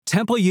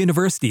Temple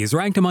University is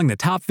ranked among the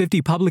top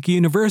 50 public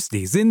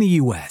universities in the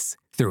U.S.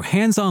 Through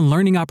hands-on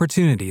learning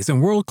opportunities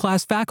and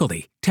world-class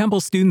faculty,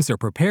 Temple students are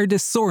prepared to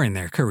soar in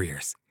their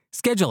careers.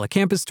 Schedule a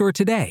campus tour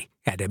today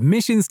at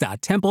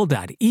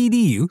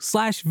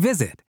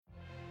admissions.temple.edu/visit.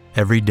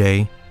 Every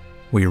day,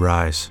 we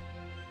rise,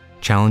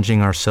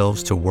 challenging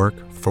ourselves to work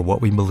for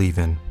what we believe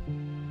in.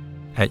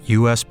 At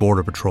U.S.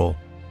 Border Patrol,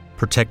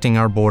 protecting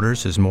our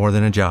borders is more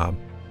than a job.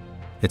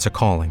 It's a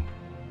calling.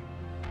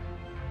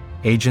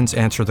 Agents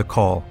answer the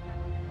call,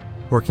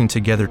 working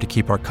together to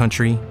keep our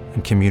country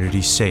and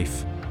communities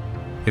safe.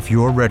 If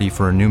you're ready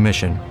for a new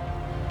mission,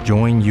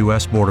 join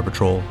U.S. Border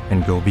Patrol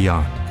and go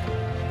beyond.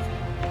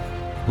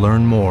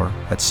 Learn more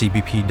at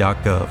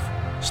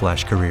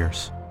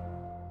cbp.gov/careers.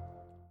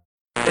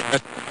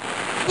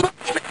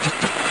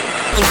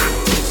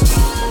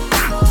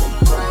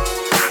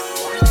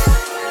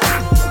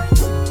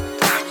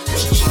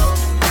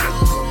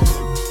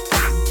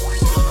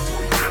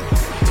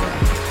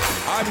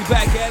 I'll be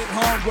back at it.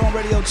 Homegrown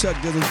Radio, Chuck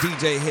Dizzle,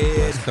 DJ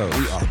Head.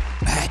 We are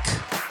back.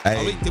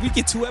 Hey, Did we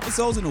get 2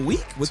 episodes in a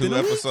week? two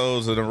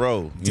episodes in a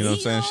row. You know what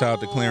I'm saying? Shout out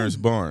to Clarence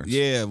Barnes.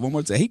 Yeah, one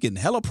more time. He getting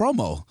hella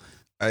promo.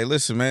 Hey,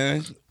 listen,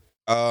 man.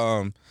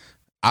 I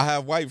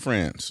have white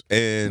friends,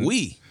 and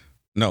We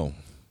no,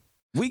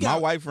 my my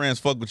white friends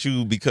fuck with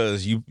you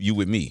because you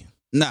with me.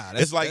 Nah,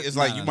 It's like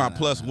you my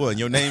plus one.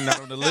 Your name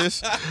not on the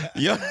list.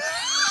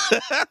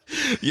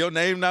 Your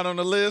name not on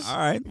the list. All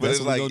right, but that's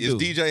it's what we like gonna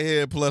it's do. DJ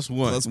Head plus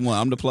one. Plus one.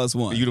 I'm the plus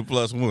one. You the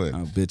plus one.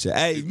 Oh, bitch.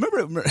 Hey,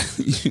 remember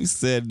you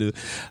said,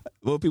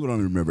 well, people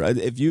don't remember.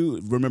 If you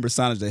remember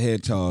Sonic the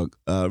Hedgehog,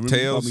 remember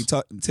Tails? you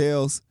called me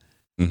Tails?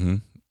 Mm-hmm.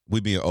 We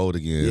being old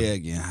again. Yeah,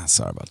 again.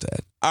 Sorry about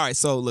that. All right,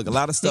 so look, a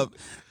lot of stuff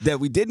that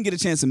we didn't get a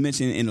chance to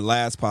mention in the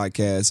last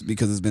podcast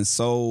because there's been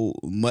so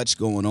much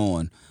going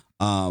on.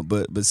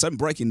 But some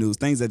breaking news,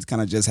 things that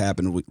kind of just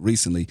happened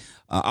recently.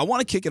 I want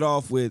to kick it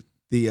off with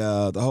the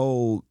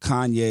whole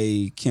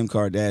Kanye, Kim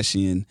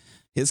Kardashian,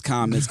 his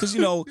comments, because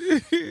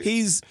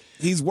he's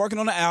working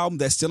on an album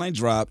that still ain't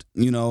dropped.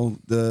 I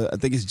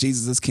think it's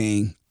Jesus is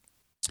King,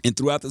 and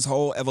throughout this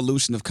whole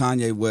evolution of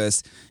Kanye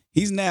West,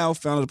 he's now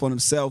found it upon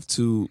himself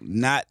to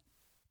not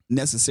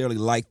necessarily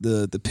like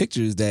the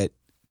pictures that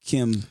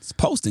Kim's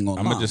posting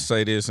online. I'm gonna just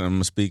say this, and I'm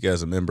gonna speak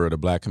as a member of the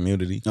black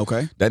community.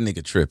 Okay. That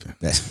nigga tripping.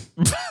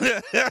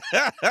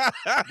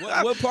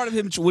 What part of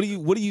him? What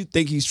do you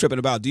think he's tripping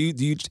about?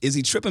 Is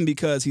he tripping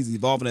because he's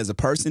evolving as a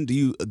person? Do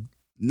you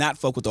not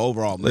fuck with the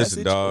overall message?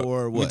 Listen, dog.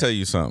 Or what? Let me tell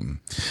you something.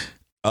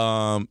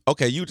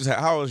 Okay,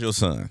 how old is your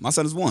son? My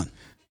son is 1.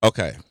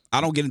 Okay,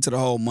 I don't get into the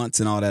whole months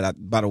and all that.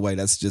 By the way,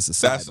 that's just a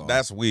sidebar.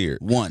 that's weird.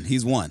 1.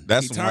 He's 1.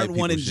 That's he some turned white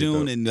 1 in people shit,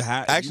 June, though. and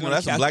Actually, no,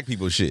 that's some black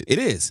people shit. It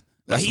is.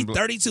 That's He's some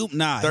 32.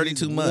 Nah,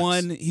 32 he's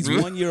months. He's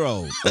 1 year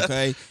old.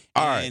 Okay.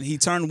 All right. And he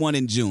turned 1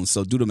 in June.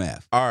 So do the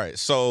math. All right,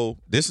 so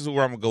this is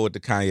where I'm gonna go with the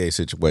Kanye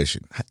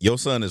situation. Your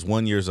son is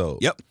 1 year old.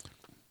 Yep.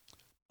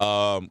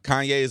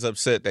 Kanye is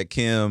upset that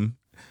Kim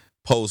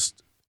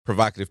posts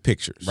provocative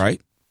pictures.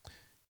 Right.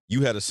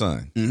 You had a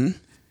son. Mm-hmm.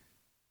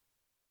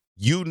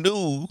 You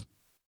knew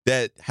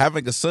that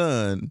having a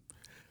son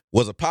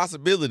was a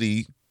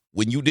possibility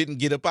when you didn't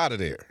get up out of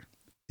there.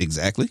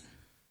 Exactly.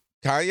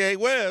 Kanye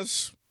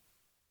West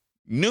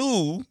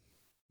knew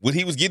what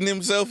he was getting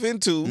himself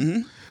into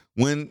Mm-hmm.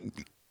 when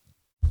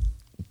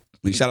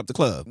We shot up the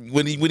club.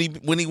 when he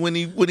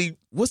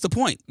What's the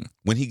point?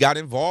 when he got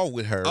involved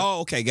with her.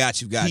 Oh, okay.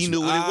 Got you. He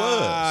knew what it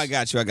was. I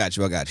got you.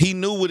 He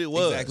knew what it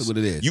was. Exactly what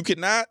it is. You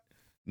cannot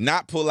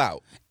not pull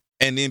out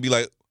and then be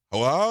like,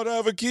 "Oh, I'll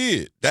have a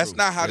kid." That's True.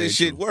 not how Very this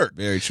shit true. works.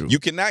 Very true. You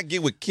cannot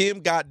get with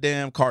Kim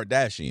goddamn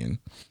Kardashian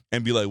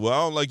and be like, "Well, I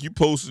don't like you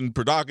posting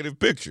provocative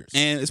pictures."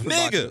 And it's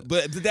nigga.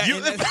 but that You-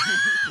 and that's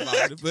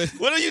provocative, but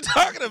What are you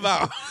talking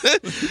about?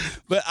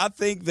 but I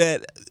think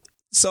that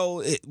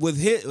with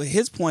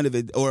his point of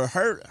it, or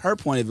her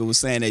point of it, was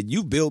saying that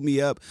you build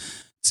me up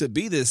to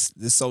be this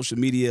social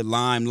media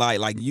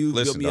limelight, like you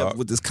built Listen, me up dog.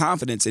 with this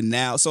confidence, and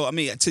now, so I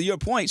mean, to your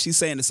point, she's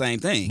saying the same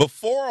thing.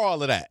 Before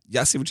all of that,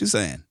 Y'all see what you're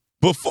saying?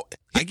 before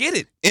I get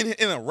it,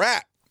 in a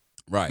rap,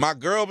 right? my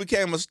girl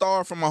became a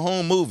star from a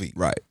home movie.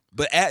 Right.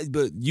 But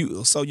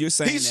you're saying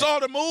He that- saw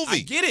the I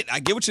movie. get it. I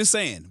get what you're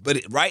saying.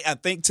 But I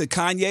think to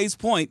Kanye's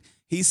point,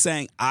 he's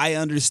saying I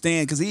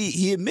understand because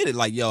he admitted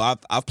like, yo,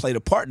 I've played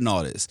a part in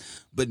all this.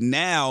 But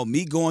now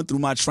me going through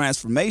my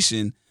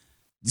transformation.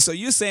 So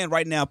you're saying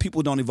right now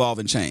people don't evolve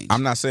and change.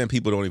 I'm not saying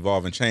people don't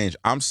evolve and change.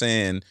 I'm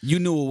saying You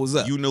knew what was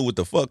up. you knew what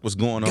the fuck was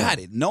going on. Got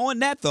it. Knowing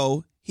that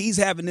though, he's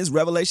having this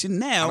revelation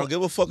now. I don't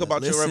give a fuck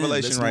about your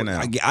revelation right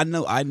now.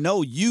 I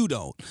know you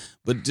don't.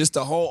 But just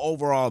the whole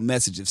overall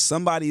message. If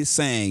somebody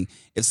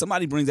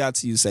brings out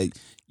to you, say,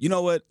 you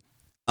know what?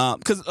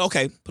 Because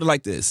okay, put it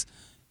like this: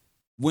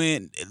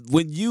 when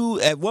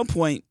you at one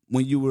point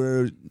when you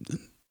were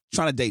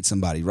trying to date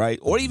somebody, right,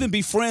 or even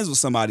be friends with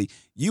somebody,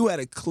 you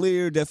had a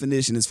clear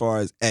definition as far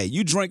as, hey,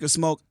 you drink or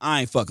smoke, I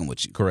ain't fucking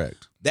with you.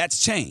 Correct. That's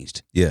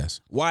changed.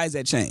 Yes. Why is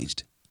that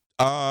changed?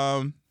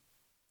 I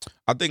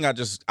think I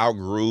just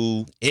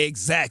outgrew.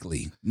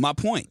 Exactly. My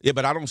point. Yeah,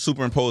 but I don't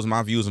superimpose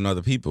my views on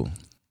other people.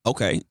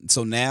 Okay,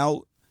 so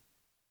now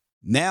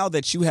now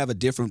that you have a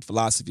different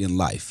philosophy in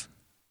life,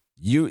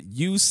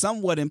 you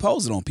somewhat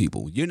impose it on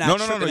people. You're not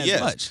tripping as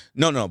much.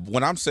 No.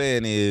 What I'm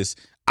saying is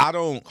I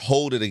don't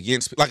hold it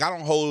against, like I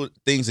don't hold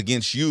things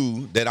against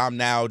you that I'm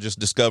now just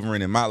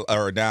discovering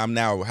or that I'm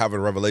now having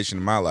a revelation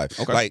in my life.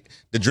 Okay. Like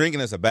the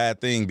drinking is a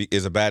bad thing,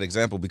 is a bad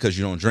example because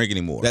you don't drink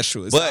anymore. That's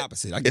true. It's the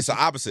opposite. It's the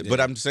opposite. Yeah.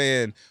 But I'm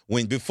saying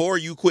before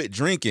you quit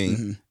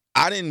drinking,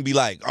 I didn't be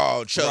like,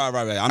 oh, Chuck.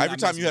 Right. Every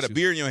time you had a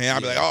beer in your hand,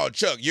 I'd be like, oh,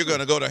 Chuck, you're going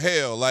to go to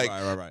hell. Like,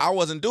 right. I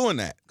wasn't doing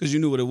that. Because you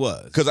knew what it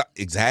was.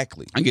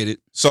 Exactly. I get it.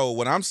 So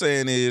what I'm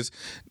saying is,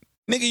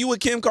 nigga, you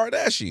with Kim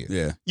Kardashian.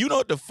 Yeah. You know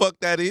what the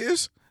fuck that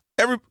is?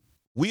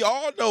 We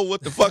all know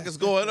what the fuck is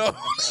going on.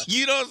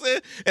 You know what I'm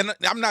saying? And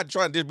I'm not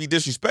trying to be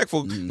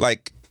disrespectful.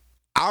 Like,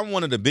 I'm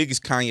one of the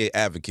biggest Kanye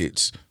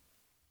advocates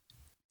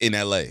in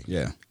LA.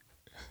 Yeah.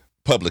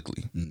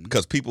 Publicly.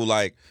 Because people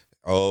like,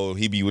 oh,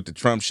 he be with the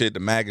Trump shit, the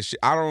MAGA shit.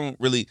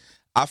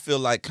 I feel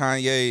like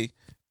Kanye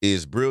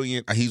is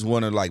brilliant. He's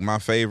one of like my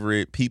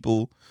favorite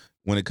people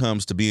when it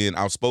comes to being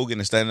outspoken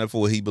and standing up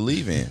for what he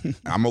believe in.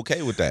 I'm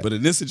okay with that. But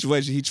in this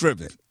situation, he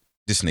tripping.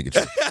 This nigga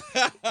tripping.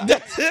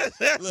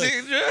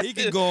 Look, he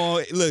can go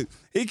on. Look,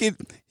 he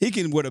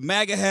can wear the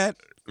MAGA hat,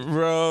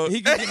 bro.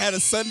 He can have a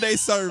Sunday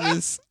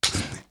service.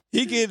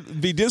 He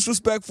can be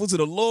disrespectful to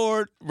the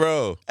Lord,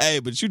 bro. Hey,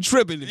 but you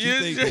tripping if you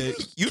think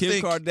that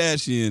Kim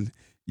Kardashian,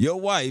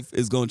 your wife,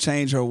 is gonna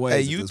change her ways.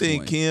 Hey, you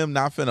think Kim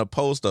not finna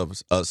post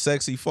a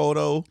sexy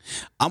photo?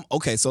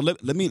 Okay. So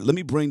let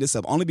me bring this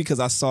up only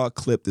because I saw a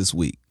clip this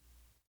week,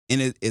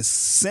 and it's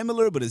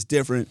similar but it's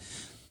different.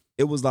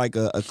 It was like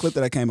a clip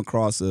that I came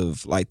across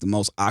of like the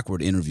most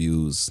awkward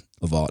interviews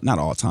of not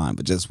all time,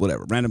 but just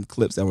whatever random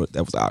clips that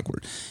was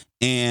awkward.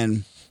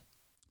 And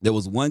there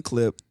was one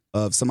clip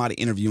of somebody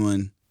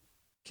interviewing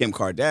Kim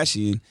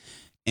Kardashian,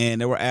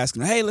 and they were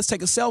asking her, "Hey, let's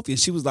take a selfie," and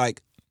she was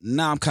like,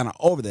 "Nah, I'm kind of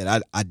over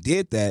that. I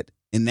did that,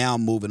 and now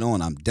I'm moving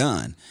on. I'm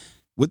done."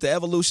 With the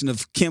evolution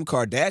of Kim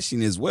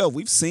Kardashian as well,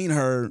 we've seen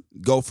her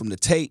go from the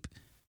tape,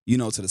 to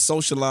the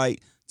socialite,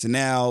 to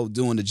now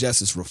doing the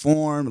justice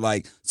reform.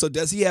 Like, so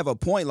does he have a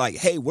point? Like,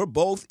 hey, we're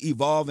both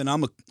evolving.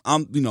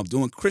 I'm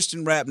doing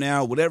Christian rap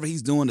now. Whatever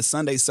he's doing, the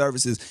Sunday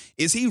services.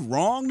 Is he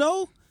wrong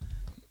though?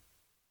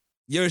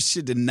 Your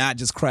shit did not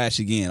just crash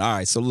again. All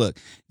right, so look,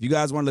 if you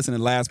guys weren't listening to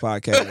the last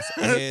podcast,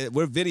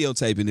 we're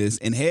videotaping this,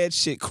 and Head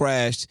shit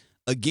crashed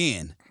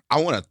again.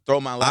 I want to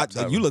throw my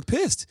laptop. You look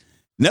pissed.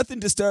 Nothing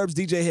disturbs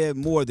DJ Head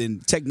more than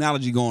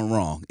technology going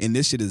wrong, and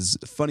this shit is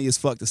funny as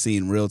fuck to see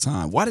in real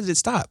time. Why did it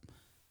stop?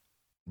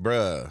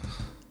 Bruh.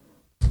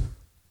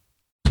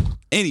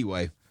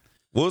 Anyway,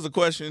 what was the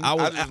question?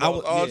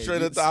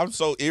 I'm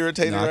so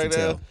irritated right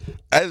now.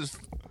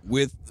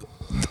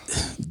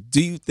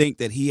 Do you think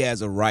that he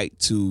has a right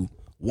to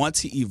want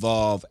to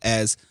evolve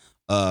as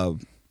a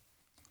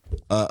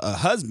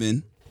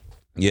husband?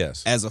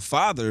 Yes. As a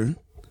father,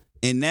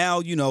 and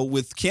now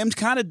with Kim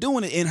kind of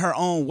doing it in her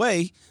own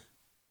way,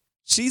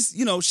 she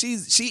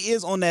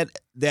is on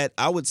that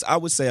I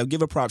would say I'll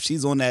give her props.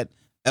 She's on that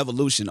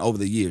evolution over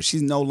the years.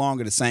 She's no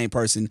longer the same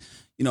person,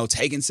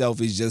 taking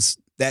selfies. Just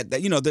that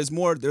there's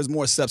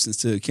more substance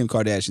to Kim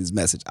Kardashian's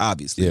message,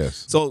 obviously.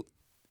 Yes. So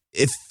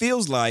it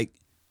feels like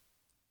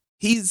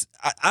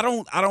I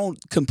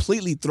don't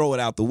completely throw it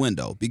out the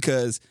window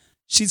because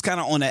she's kind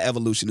of on that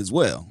evolution as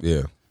well.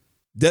 Yeah.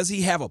 Does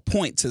he have a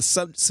point to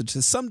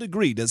some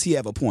degree? Does he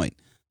have a point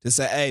to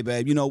say, "Hey,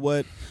 babe, you know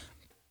what?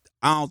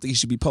 I don't think you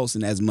should be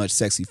posting as much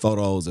sexy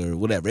photos or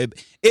whatever."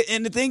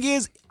 And the thing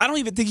is, I don't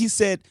even think he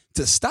said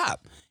to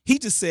stop. He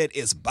just said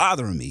it's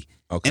bothering me.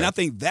 Okay. And I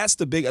think that's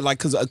the big,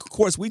 because of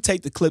course we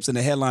take the clips and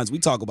the headlines, we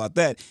talk about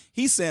that.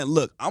 He's saying,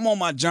 "Look, I'm on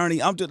my journey.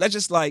 That's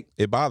just like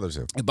it bothers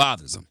him. It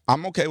bothers him.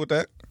 I'm okay with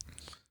that."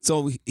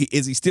 So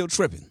is he still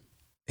tripping?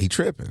 He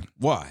tripping.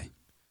 Why?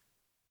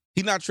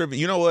 He not tripping.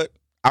 You know what?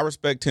 I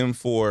respect him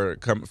for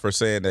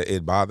saying that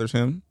it bothers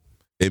him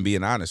and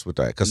being honest with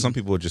that. Because some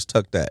people just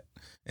tuck that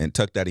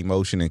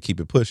emotion and keep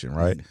it pushing,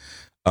 right?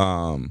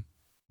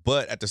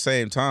 But at the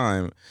same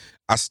time,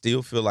 I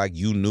still feel like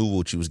you knew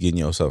what you was getting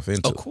yourself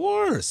into. Of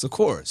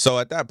course. So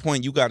at that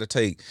point, you got to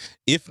take,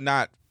 if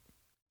not,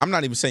 I'm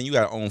not even saying you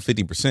got to own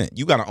 50%.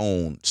 You got to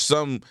own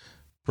some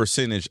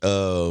percentage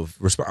of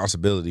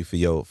responsibility for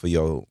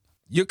your.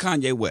 You're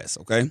Kanye West,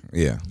 okay?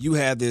 Yeah. You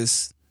have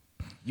this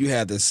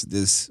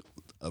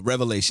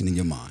revelation in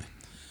your mind.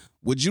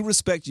 Would you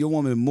respect your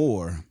woman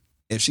more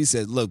if she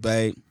said, "Look,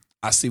 babe,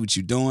 I see what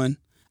you're doing.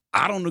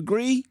 I don't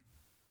agree,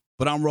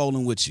 but I'm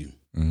rolling with you"?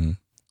 Mm-hmm.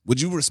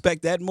 Would you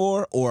respect that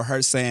more, or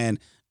her saying,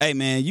 "Hey,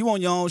 man, you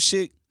on your own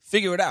shit,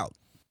 figure it out.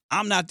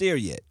 I'm not there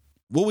yet"?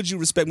 What would you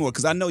respect more?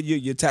 Because I know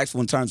you're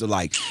tactful in terms of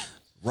like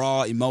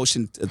raw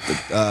emotion.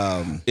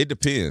 It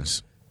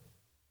depends.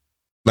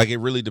 Like it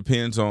really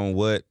depends on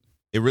what.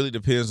 It really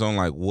depends on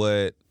like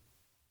what.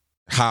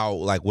 How,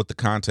 like, what the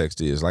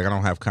context is. Like, I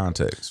don't have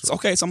context.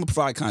 Okay, so I'm gonna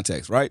provide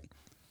context, right?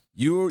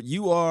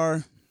 You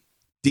are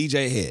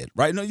DJ Head,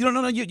 right? No, you're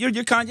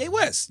Kanye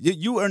West.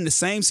 You are in the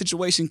same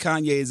situation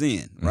Kanye is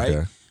in, right?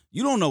 Okay.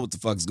 You don't know what the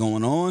fuck's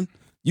going on.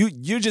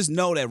 You just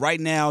know that right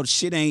now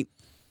shit ain't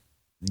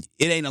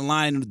it ain't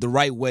aligning the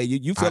right way.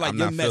 You feel like I'm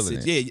your not feeling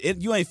message, it.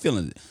 you ain't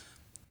feeling it.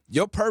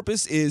 Your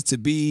purpose is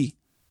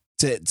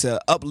to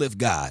uplift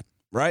God,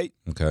 right?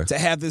 Okay. To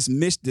have this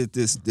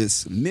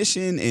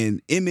mission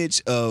and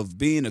image of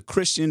being a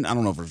Christian. I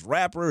don't know if it's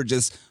rapper or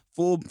just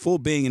full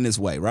being in this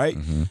way, right?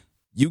 Mm-hmm.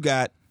 You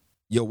got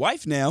your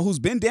wife now who's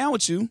been down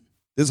with you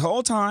this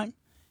whole time,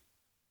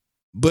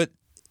 but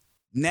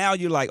now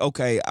you're like,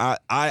 okay,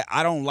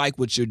 I don't like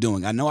what you're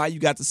doing. I know how you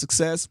got the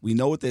success. We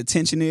know what the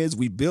attention is.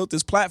 We built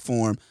this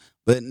platform,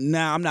 but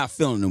now I'm not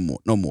feeling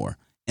no more.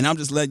 And I'm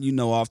just letting you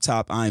know off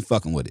top, I ain't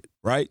fucking with it,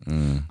 right?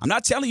 I'm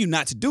not telling you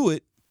not to do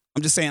it.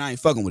 I'm just saying I ain't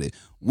fucking with it.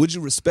 Would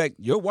you respect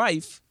your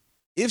wife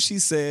if she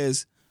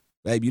says,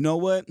 babe, you know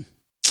what?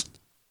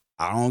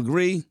 I don't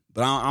agree,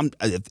 but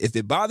if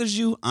it bothers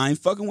you, I ain't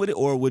fucking with it.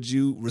 Or would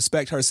you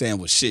respect her saying,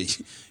 well,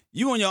 shit,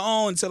 you on your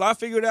own until I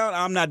figure it out?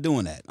 I'm not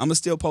doing that. I'm going to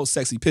still post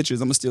sexy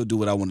pictures. I'm going to still do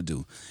what I want to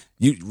do.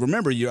 You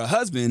remember, you're a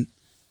husband.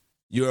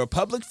 You're a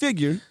public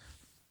figure.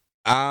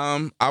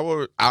 I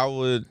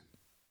would.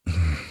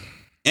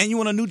 And you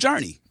on a new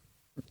journey.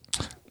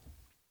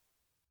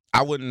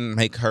 I wouldn't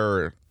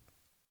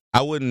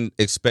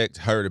expect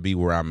her to be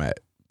where I'm at.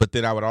 But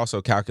then I would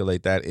also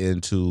calculate that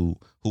into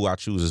who I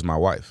choose as my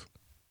wife.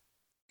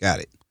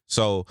 Got it.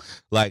 So,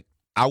 like,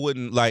 I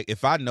wouldn't, like,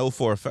 if I know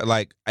for a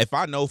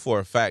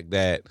fact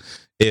that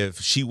if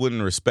she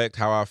wouldn't respect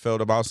how I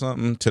felt about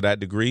something to that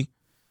degree,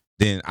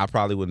 then I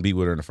probably wouldn't be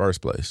with her in the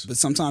first place. But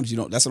sometimes you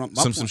don't. That's what I'm.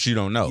 Sometimes you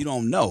don't know. You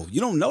don't know. You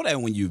don't know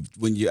that when you.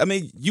 I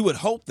mean, you would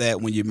hope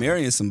that when you're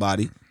marrying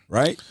somebody,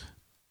 right?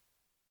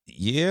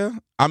 Yeah.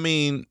 I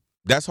mean,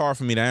 that's hard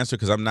for me to answer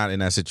because I'm not in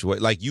that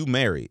situation. Like, you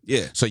married.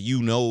 Yeah. So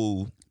you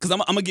know. Because I'm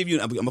gonna give you.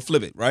 I'm gonna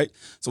flip it, right?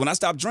 So when I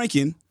stopped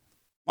drinking,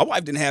 my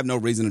wife didn't have no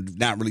reason to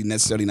not really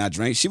necessarily not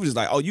drink. She was just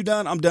like, "Oh, you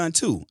done? I'm done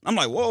too." I'm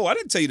like, "Whoa, I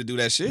didn't tell you to do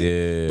that shit."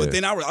 Yeah. But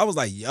then I was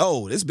like,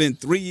 "Yo, it's been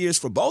 3 years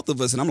for both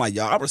of us," and I'm like,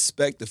 "Yo, I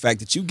respect the fact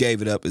that you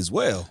gave it up as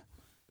well."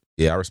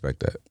 Yeah, I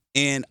respect that.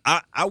 And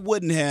I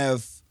wouldn't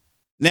have.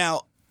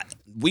 Now,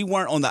 we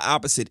weren't on the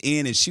opposite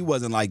end, and she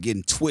wasn't like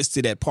getting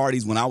twisted at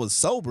parties when I was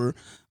sober.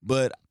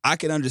 But I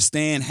can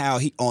understand how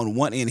he, on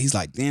one end, he's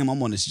like, damn,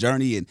 I'm on this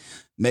journey, and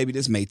maybe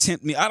this may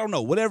tempt me. I don't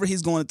know, whatever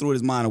he's going through in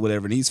his mind or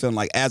whatever. And he's feeling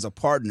like, as a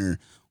partner,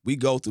 we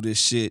go through this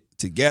shit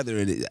together,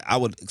 and I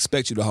would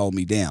expect you to hold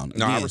me down.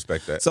 No, Again, I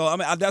respect that. So I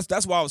mean,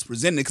 that's why I was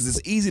presenting it, because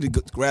it's easy to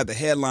grab the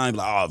headline, and be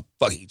like, oh,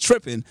 fuck, he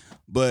tripping.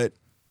 But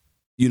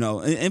you know,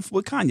 and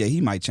with Kanye,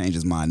 he might change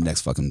his mind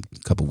next fucking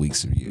couple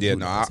weeks or years. Yeah,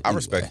 no, I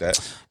respect that.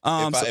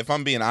 If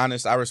I'm being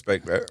honest, I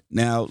respect that.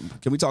 Now,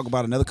 can we talk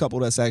about another couple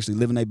that's actually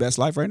living their best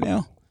life right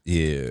now?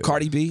 Yeah.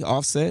 Cardi B,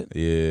 Offset.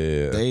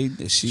 Yeah.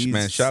 She's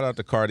Man, shout out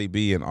to Cardi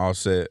B and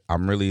Offset.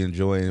 I'm really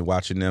enjoying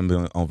watching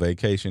them on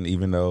vacation,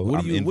 even though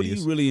What I'm are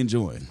envious. you really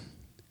enjoying?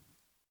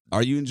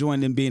 Are you enjoying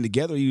them being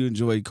together, or you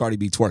enjoy Cardi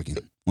B twerking?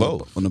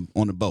 Both.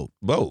 On the boat.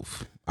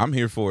 Both. I'm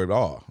here for it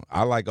all.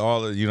 I like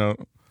all of,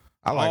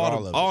 I like all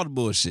of it. All the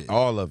bullshit.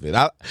 All of it.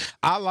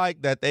 I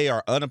like that they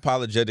are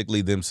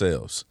unapologetically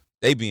themselves.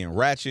 They being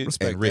ratchet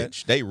Respect and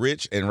rich. They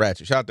rich and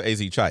ratchet. Shout out to AZ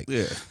Chike.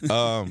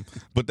 Yeah.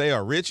 But they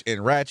are rich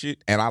and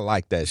ratchet, and I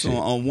like that So shit.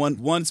 on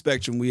one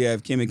spectrum, we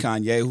have Kim and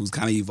Kanye, who's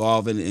kind of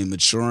evolving and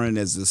maturing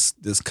as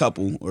this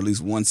couple, or at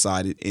least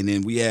one-sided. And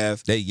then we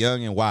have They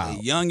young and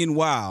wild. Young and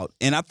Wild.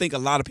 And I think a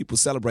lot of people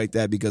celebrate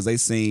that because they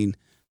seen,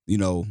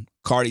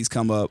 Cardi's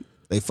come up.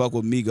 They fuck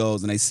with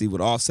Migos, and they see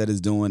what Offset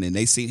is doing, and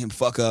they seen him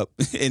fuck up,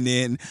 and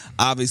then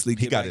obviously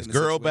He got his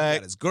girl back.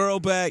 Got his girl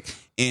back,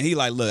 and he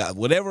like, look,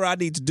 whatever I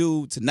need to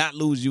do to not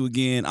lose you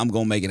again, I'm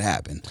gonna make it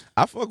happen.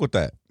 I fuck with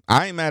that.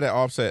 I ain't mad at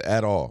Offset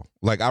at all.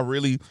 Like, I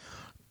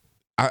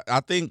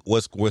think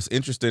what's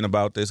interesting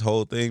about this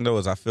whole thing, though,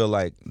 is I feel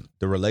like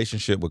the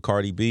relationship with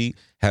Cardi B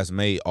has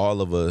made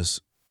all of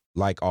us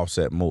like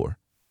Offset more.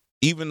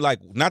 Even, like,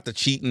 not the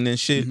cheating and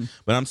shit,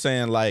 but I'm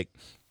saying, like,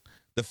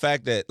 the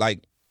fact that,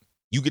 like,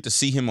 you get to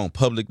see him on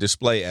public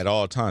display at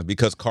all times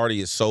because Cardi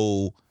is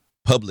so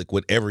public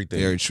with everything.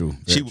 Very true.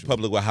 She was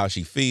public with how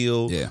she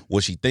feels,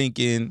 what she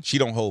thinking. She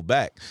don't hold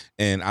back.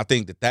 And I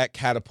think that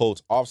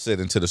catapults Offset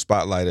into the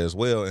spotlight as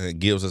well, and it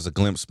gives us a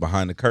glimpse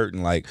behind the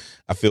curtain. Like,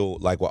 I feel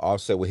like what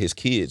Offset with his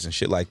kids and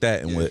shit like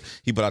that, and what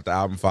he put out the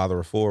album Father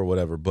of Four or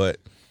whatever.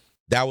 But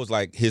that was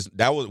like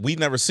we've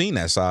never seen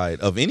that side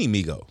of any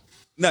Migo.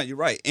 No, you're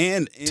right.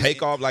 And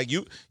Takeoff, like,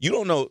 you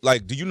don't know,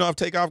 like, do you know if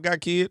Takeoff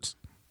got kids?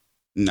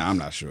 No, I'm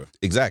not sure.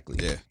 Exactly.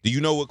 Yeah. Do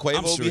you know what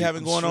Quavo be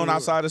having going on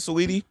outside of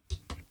Saweetie?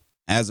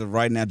 As of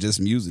right now,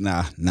 just music.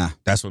 Nah.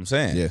 That's what I'm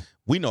saying. Yeah.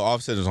 We know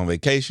Offset is on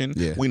vacation.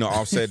 Yeah. We know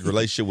Offset's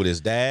relationship with his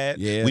dad.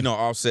 Yeah. We know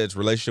Offset's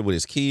relationship with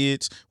his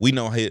kids. We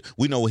know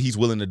what he's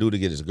willing to do to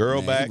get his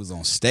girl back. He was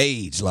on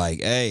stage,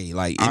 like, hey,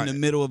 like in the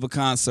middle of a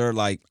concert,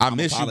 like, I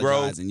miss you,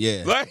 bro.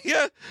 Yeah. Like,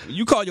 yeah.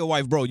 You call your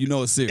wife, bro, you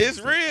know it's serious.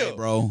 It's real, hey,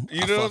 bro.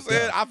 You know what I'm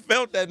saying? I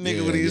felt that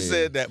nigga when he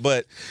said that,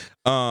 but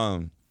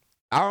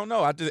I don't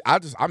know.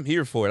 I'm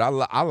here for it.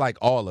 I like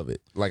all of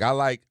it. Like, I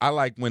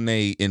like when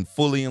they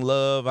fully in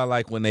love. I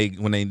like when they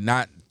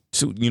not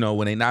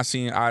when they not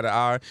seeing eye to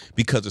eye,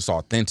 because it's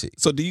authentic.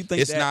 So do you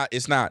think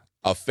it's not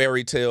a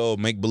fairy tale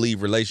make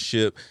believe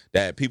relationship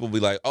that people be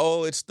like,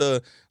 oh, it's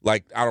the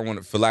like I don't want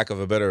to, for lack of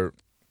a better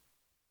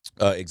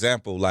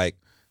example, like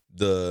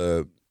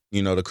the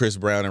Chris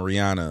Brown and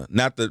Rihanna,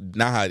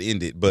 not how it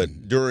ended,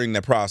 but during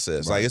the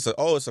process, like it's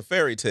a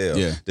fairy tale.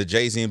 Yeah. The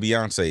Jay-Z and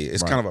Beyonce,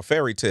 it's kind of a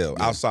fairy tale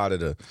outside of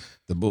the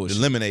bullshit.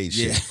 The lemonade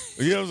shit.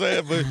 You know what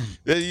I'm saying?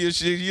 But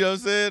you know what I'm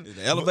saying?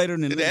 The elevator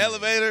and the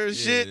elevator and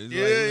shit.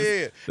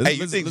 Yeah. Hey,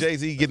 you think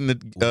Jay-Z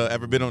getting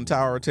ever been on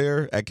Tower of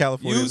Terror at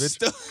California?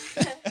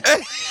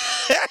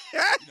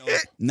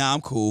 Nah,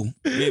 I'm cool.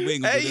 We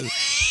ain't gonna do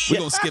this. We're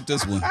gonna skip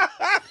this one.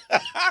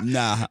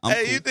 Nah, I'm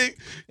cool. You think?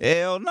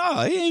 Hell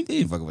no, he ain't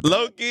fucking with that.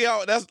 Low key,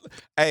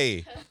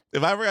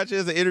 if I ever got a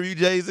chance to interview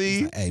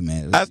Jay-Z, hey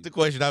man, that's the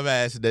question I'm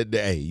asking that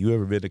day. Hey, you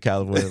ever been to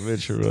California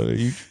Adventure?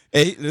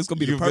 Hey, this gonna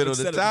be the perfect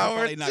setup.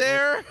 Tower of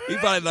Terror? He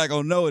probably not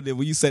gonna know it. Then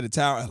when you say the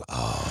tower, I'm like,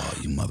 oh,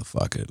 you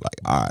motherfucker! Like,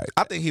 all right.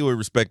 I think he would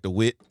respect the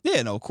wit.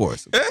 Yeah, no, of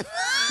course.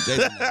 Jay's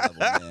on that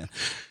level, man.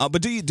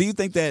 But do you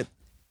think that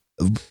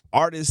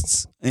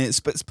artists, and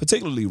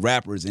particularly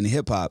rappers in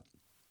hip hop,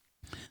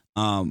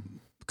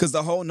 because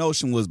the whole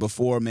notion was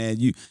before, man,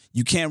 you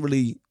can't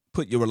really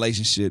put your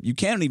relationship, you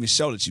can't even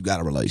show that you got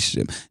a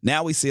relationship.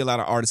 Now we see a lot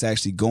of artists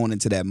actually going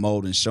into that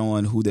mode and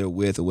showing who they're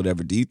with or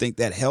whatever. Do you think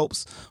that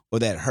helps or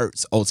that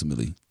hurts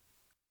ultimately?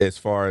 As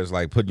far as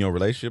like putting your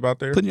relationship out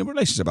there? Putting your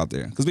relationship out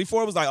there. Because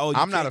before it was like, oh,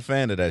 I'm not a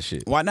fan of that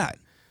shit. Why not?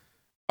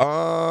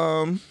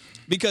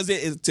 Because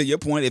to your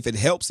point, if it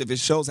helps, if it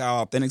shows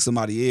how authentic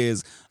somebody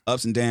is,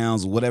 ups and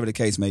downs, whatever the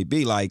case may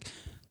be, like,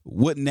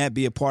 wouldn't that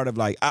be a part of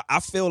like,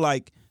 I feel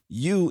like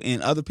you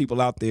and other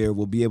people out there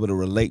will be able to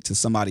relate to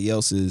somebody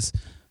else's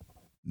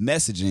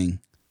messaging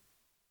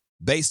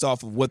based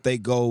off of what they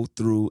go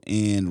through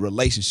in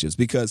relationships.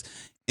 Because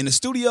in the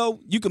studio,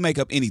 you can make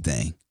up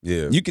anything.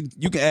 Yeah. You can,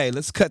 hey,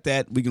 let's cut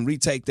that. We can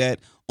retake that.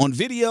 On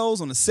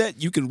videos, on the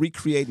set, you can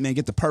recreate, man,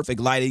 get the perfect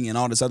lighting and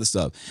all this other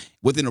stuff.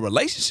 Within a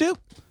relationship,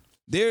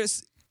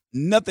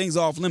 nothing's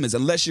off limits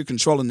unless you're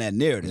controlling that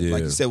narrative. Yeah.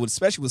 Like you said,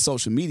 especially with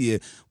social media,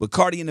 with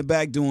Cardi in the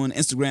back doing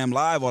Instagram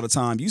Live all the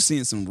time, you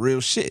seeing some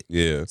real shit.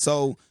 Yeah.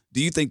 So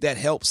do you think that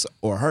helps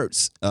or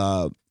hurts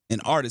an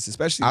artist,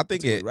 especially I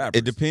think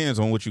it depends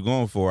on what you're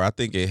going for. I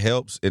think it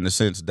helps in the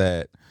sense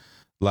that,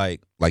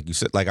 like you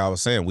said, like I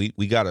was saying,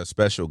 we got a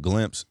special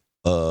glimpse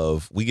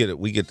of we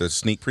get the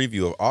sneak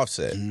preview of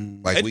Offset.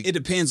 Like it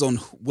depends on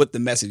what the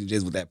message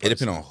is with that person. It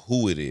depends on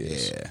who it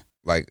is. Yeah.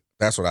 Like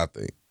that's what I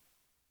think.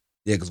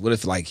 Yeah, because what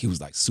if like he was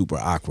like super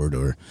awkward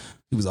or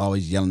he was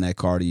always yelling at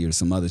Cardi or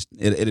some other?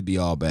 It'd be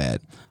all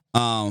bad.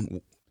 Go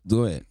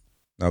ahead.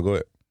 No, go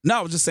ahead. No,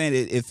 I was just saying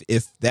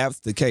if that's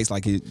the case,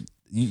 like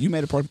you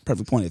made a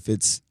perfect point. If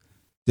it's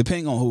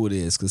depending on who it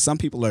is, because some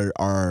people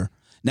are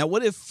now.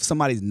 What if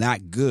somebody's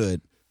not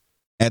good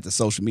at the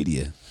social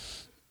media?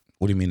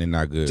 What do you mean they're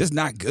not good? Just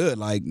not good.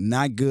 Like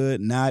not good.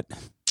 Not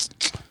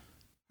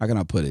how can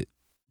I put it?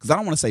 Because I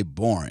don't want to say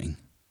boring,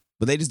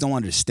 but they just don't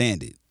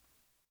understand it.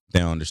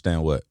 They don't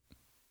understand what?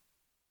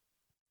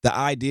 The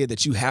idea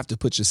that you have to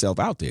put yourself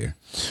out there.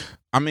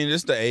 I mean,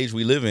 it's the age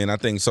we live in. I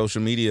think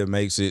social media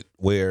makes it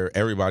where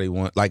everybody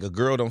like a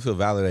girl don't feel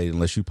validated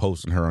unless you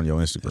posting her on your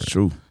Instagram. That's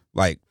true.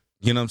 Like,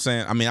 you know what I'm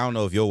saying? I mean, I don't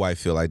know if your wife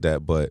feel like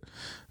that, but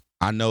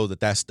I know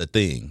that's the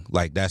thing.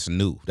 Like, that's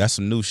new. That's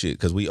some new shit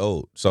because we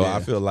old. So yeah. I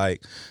feel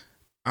like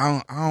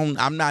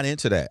I'm not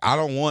into that. I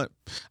don't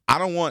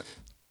want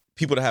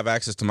people to have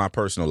access to my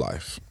personal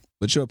life.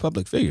 But you're a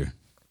public figure.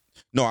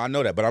 No, I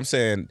know that, but I'm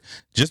saying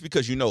just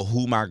because you know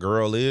who my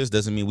girl is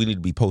doesn't mean we need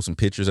to be posting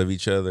pictures of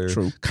each other,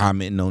 true.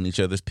 Commenting on each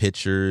other's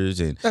pictures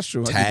and that's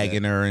true.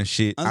 Tagging her and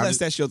shit. Unless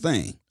that's your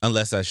thing.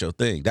 Unless that's your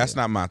thing. That's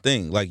not my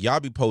thing. Like y'all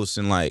be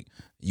posting like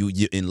you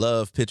in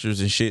love pictures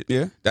and shit.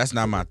 Yeah. That's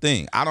not my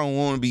thing. I don't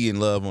want to be in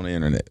love on the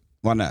internet.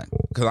 Why not?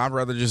 Because I'd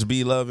rather just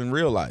be love in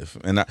real life.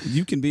 And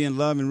you can be in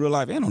love in real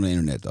life and on the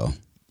internet though.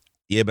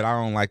 Yeah, but I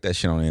don't like that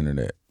shit on the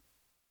internet.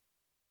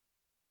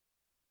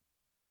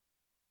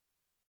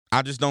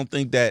 I just don't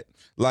think that,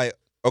 like,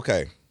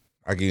 okay,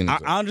 I get into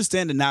I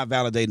understand the not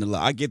validating the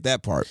love. I get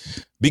that part.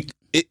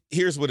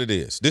 Here's what it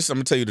is. I'm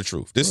going to tell you the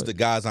truth. This is the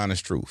God's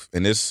honest truth.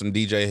 And this is some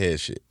DJ head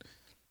shit.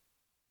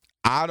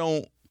 I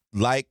don't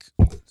like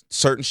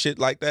certain shit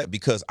like that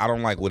because I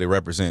don't like what it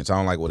represents. I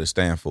don't like what it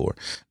stands for.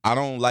 I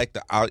don't like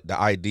the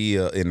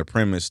idea and the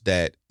premise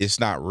that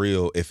it's not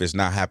real if it's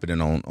not happening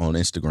on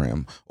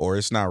Instagram, or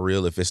it's not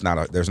real if there's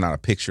not a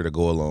picture to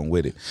go along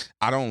with it.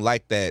 I don't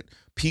like that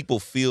people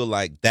feel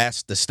like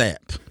that's the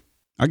stamp.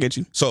 I get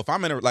you. So if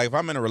I'm in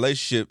a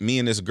relationship, me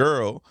and this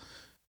girl,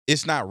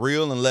 it's not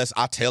real unless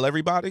I tell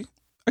everybody.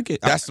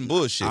 That's some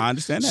bullshit. I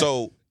understand that.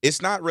 So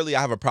it's not really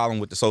I have a problem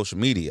with the social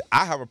media.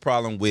 I have a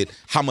problem with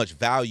how much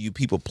value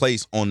people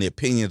place on the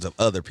opinions of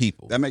other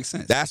people. That makes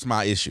sense. That's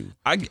my issue.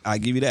 I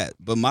give you that.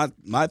 But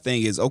my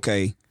thing is,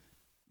 okay,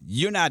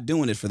 you're not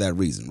doing it for that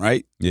reason,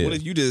 right? Yeah. What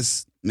if you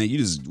just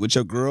with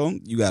your girl,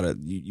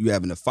 you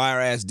having a fire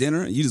ass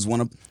dinner, and you just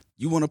want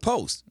to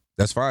post.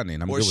 That's fine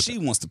then. Or she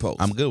wants to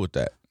post. I'm good with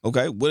that.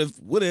 Okay.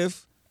 What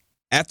if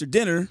after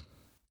dinner,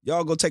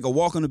 y'all go take a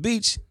walk on the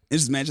beach?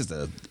 It's just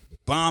a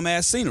bomb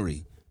ass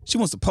scenery. She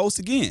wants to post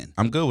again.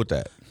 I'm good with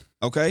that.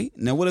 Okay.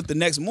 Now, what if the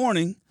next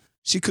morning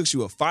she cooks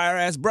you a fire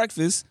ass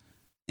breakfast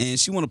and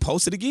she want to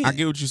post it again? I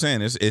get what you're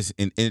saying. It's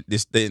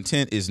the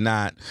intent is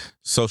not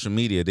social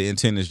media. The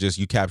intent is just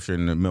you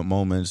capturing the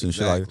moments and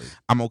shit like that.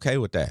 I'm okay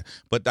with that.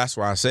 But that's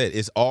why I said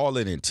it's all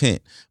an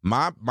intent.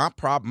 My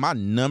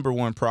number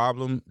one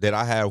problem that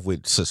I have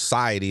with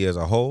society as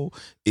a whole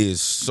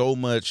is so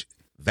much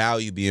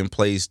value being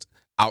placed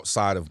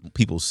outside of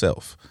people's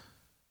self.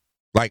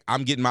 Like,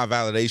 I'm getting my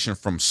validation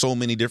from so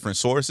many different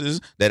sources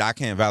that I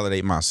can't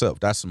validate myself.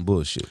 That's some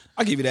bullshit.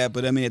 I'll give you that,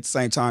 but I mean, at the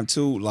same time,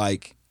 too,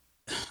 like,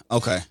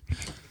 okay.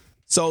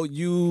 So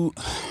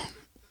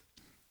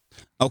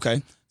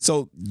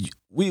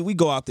we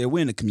go out there. We're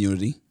in the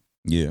community.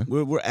 Yeah.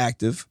 We're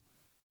active.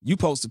 You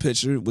post a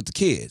picture with the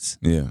kids.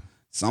 Yeah.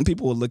 Some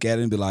people will look at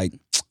it and be like,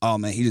 oh,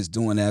 man, he just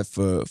doing that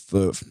for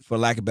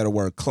lack of a better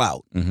word,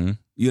 clout. Mm-hmm.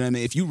 You know what I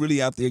mean? If you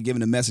really out there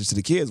giving a message to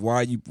the kids,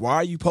 why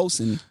are you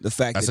posting the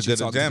fact That's that a you're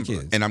good talking example. to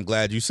the kids? And I'm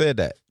glad you said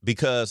that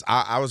because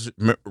I was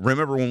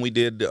remember when we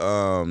did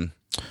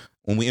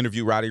when we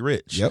interviewed Roddy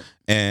Ricch. Yep.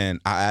 And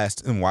I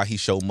asked him why he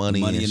showed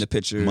money in the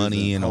pictures,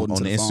 money and on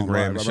the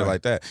Instagram and shit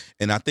like that.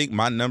 And I think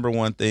my number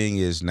one thing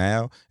is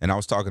now, and I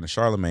was talking to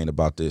Charlamagne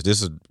about this.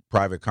 This is a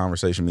private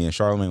conversation me and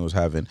Charlamagne was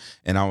having,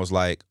 and I was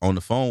like on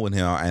the phone with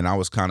him, and I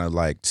was kind of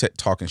like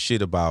talking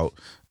shit about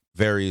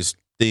various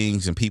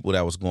things and people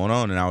that was going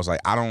on, and I was like,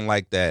 I don't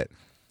like that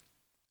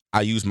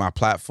I use my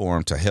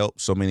platform to help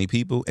so many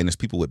people, and there's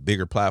people with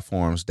bigger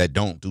platforms that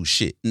don't do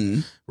shit,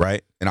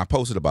 right? And I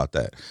posted about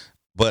that.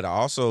 But I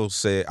also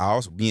said,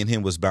 me and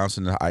him was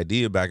bouncing the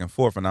idea back and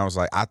forth, and I was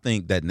like, I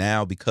think that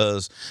now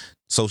because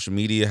social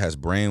media has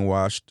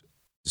brainwashed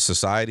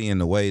society in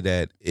the way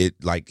that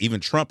it, like, even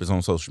Trump is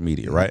on social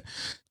media, right?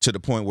 To the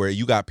point where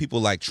you got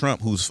people like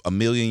Trump, who's 1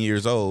 million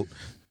years old,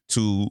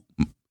 to,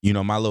 you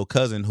know, my little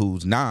cousin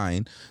who's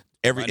 9.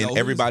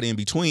 Everybody in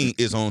between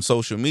is on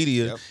social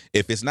media. Yep.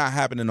 If it's not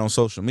happening on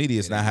social media,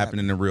 it's not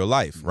happening in real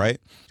life, right?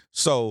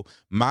 So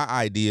my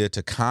idea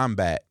to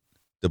combat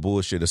the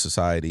bullshit of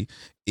society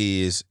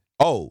is,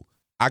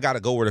 I got to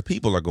go where the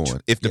people are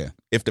going.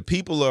 If the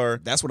people are,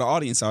 that's where the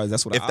audience is.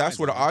 That's what. If that's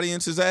where the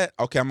audience is at,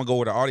 okay, I'm gonna go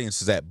where the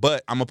audience is at.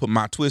 But I'm gonna put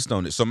my twist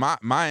on it. So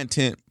my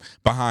intent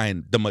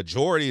behind the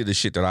majority of the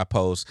shit that I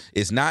post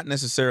is not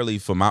necessarily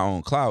for my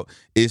own clout.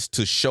 It's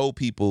to show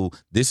people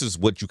this is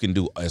what you can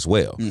do as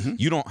well. Mm-hmm.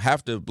 You don't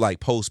have to like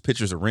post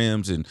pictures of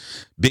rims and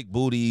big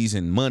booties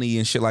and money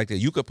and shit like that.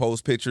 You could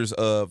post pictures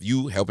of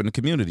you helping the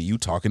community, you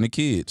talking to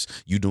kids,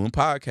 you doing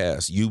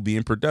podcasts, you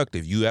being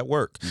productive, you at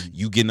work,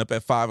 you getting up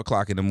at 5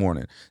 o'clock in the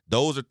morning.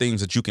 Those are things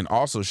that you can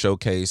also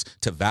showcase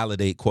to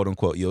validate, quote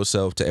unquote,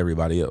 yourself to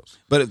everybody else.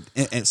 But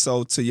and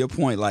so to your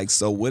point, like,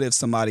 so what if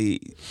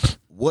somebody,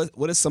 what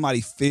if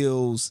somebody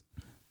feels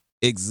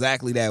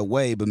exactly that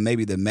way, but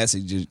maybe the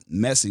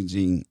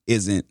messaging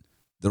isn't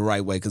the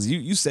right way? Because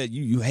you said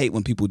you hate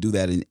when people do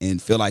that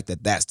and feel like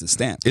that's the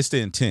stamp. It's the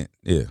intent,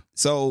 yeah.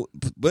 So,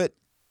 but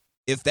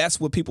if that's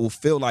what people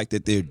feel like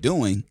that they're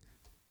doing,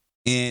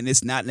 and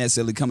it's not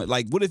necessarily coming,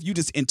 like, what if you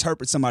just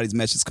interpret somebody's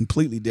message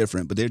completely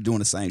different, but they're doing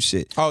the same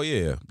shit? Oh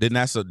yeah, then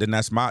that's a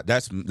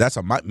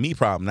me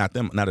problem, not a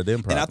them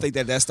problem. And I think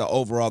that's the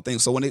overall thing.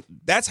 So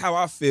that's how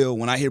I feel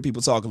when I hear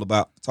people talking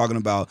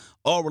about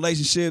all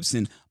relationships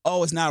and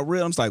it's not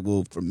real. I'm just like,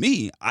 well, for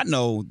me, I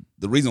know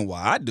the reason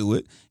why I do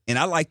it, and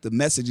I like the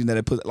messaging that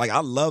it puts. Like,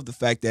 I love the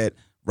fact that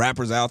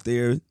rappers out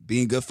there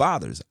being good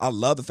fathers. I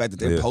love the fact that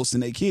they're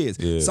posting their kids.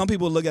 Yeah. Some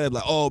people look at it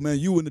like, oh man,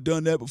 you wouldn't have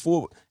done that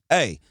before.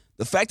 Hey,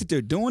 the fact that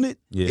they're doing it,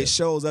 it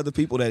shows other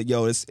people that,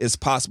 it's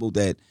possible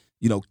that,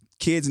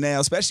 kids now,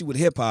 especially with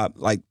hip hop,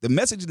 like the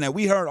messaging that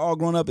we heard all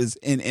growing up is,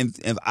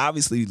 and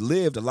obviously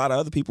lived a lot of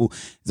other people,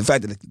 the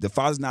fact that the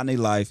father's not in their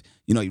life,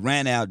 he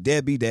ran out,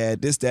 deadbeat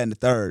dad, this, that, and the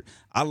third.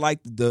 I like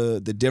the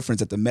difference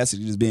that the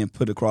message is being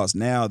put across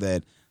now,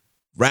 that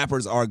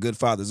rappers are good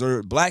fathers,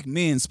 or black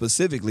men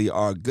specifically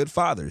are good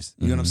fathers.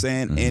 You know what I'm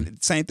saying? Mm-hmm.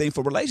 And same thing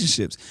for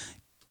relationships.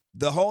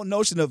 The whole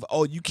notion of,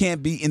 you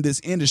can't be in this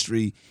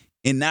industry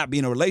and not be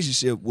in a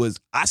relationship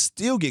I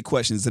still get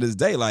questions to this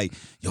day like,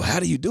 yo, how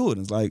do you do it?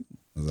 It's like,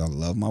 I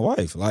love my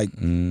wife. Like,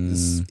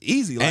 it's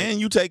easy. Like, and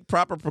you take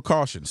proper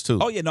precautions too.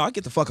 Oh yeah, no, I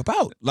get the fuck up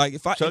out. Like,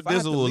 if Chuck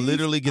Dizzle will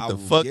literally get the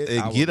fuck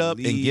and get up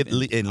and get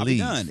and leave.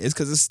 Done. It's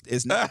because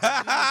it's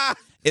not.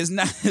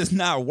 It's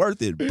not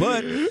worth it.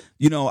 But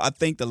I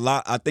think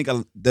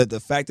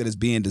the fact that it's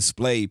being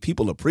displayed,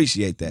 people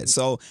appreciate that.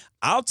 So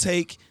I'll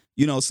take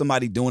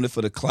somebody doing it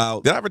for the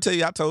clout. Did I ever tell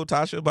you I told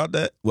Tasha about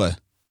that? What?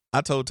 I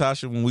told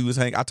Tasha when we was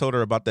I told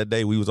her about that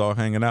day we was all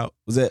hanging out.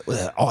 Was that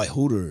at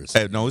Hooters?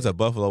 Hey, no, it was at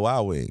Buffalo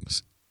Wild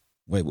Wings.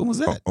 Wait, when was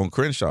that? On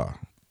Crenshaw.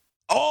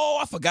 Oh,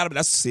 I forgot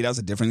about that. That was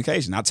a different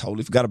occasion. I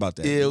totally forgot about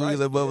that. Yeah, we was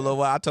at Buffalo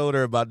Wild. I told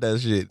her about that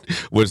shit.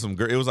 With some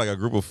it was like a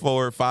group of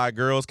 4 or 5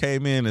 girls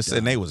came in and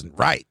they wasn't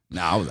right.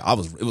 No,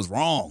 it was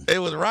wrong. It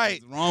was right.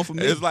 It was wrong for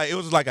me. It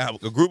was like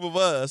a group of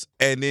us,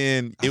 and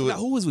then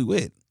who was we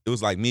with? It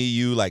was like me,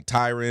 you, like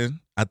Tyron,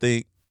 I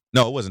think.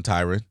 No, it wasn't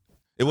Tyron.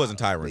 It wasn't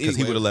Tyron because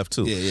he would have left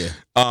too. Yeah.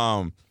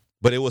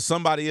 But it was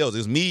somebody else. It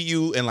was me,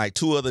 you, and like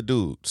 2 other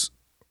dudes.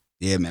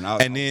 Yeah, man.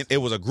 And then it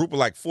was a group of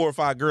like 4 or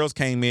 5 girls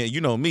came in. You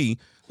know me.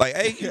 Like,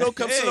 hey,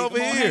 come sit over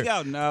come on, here. hang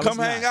out. No, come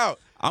hang out.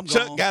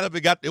 Chuck gone. got up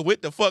and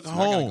went the fuck home.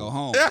 I gotta go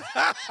home.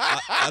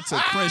 I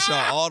took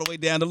Crenshaw all the way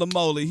down to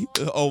Lamoli,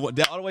 all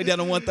the way down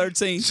to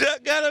 113.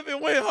 Chuck got up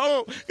and went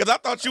home because I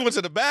thought you went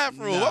to the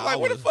bathroom. Nah, I'm like,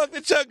 where the fuck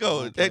did Chuck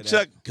go? Hey,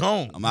 Chuck,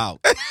 gone. I'm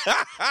out.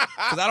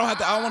 Because I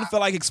don't want to feel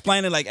like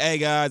explaining like, hey,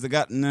 guys,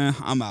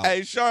 I'm out.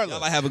 Hey, Charlotte.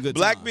 Y'all have a good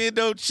Black time. men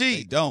don't They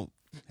cheat. don't.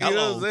 You know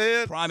Hello. what I'm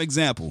saying? Prime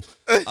example.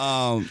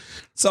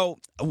 So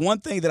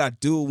one thing that I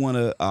do want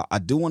to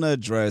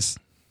address,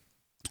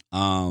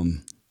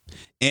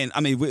 and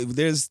I mean,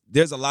 there's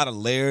a lot of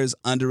layers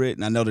under it,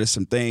 and I know there's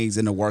some things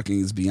in the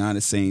workings behind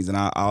the scenes, and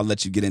I'll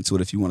let you get into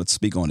it if you want to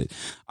speak on it.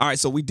 All right,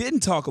 so we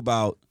didn't talk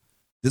about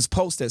this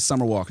post that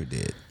Summer Walker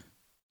did.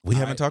 We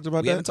haven't talked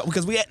about that?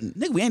 Because we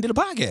ain't did a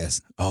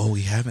podcast. Oh,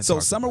 we haven't. So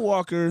Summer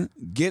Walker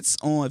gets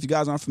on. If you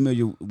guys aren't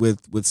familiar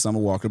with Summer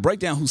Walker, break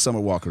down who Summer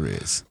Walker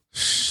is.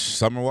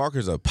 Summer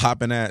Walker's a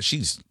popping ass.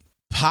 She's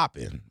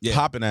popping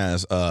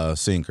ass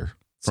singer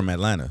from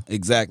Atlanta.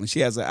 Exactly. She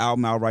has an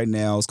album out right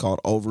now. It's called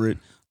Over It.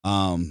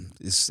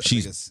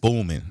 She's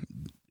booming.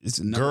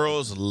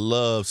 Girls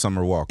love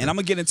Summer Walker, and I'm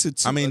gonna get into.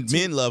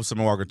 Men love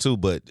Summer Walker too,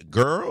 but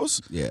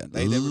girls,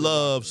 they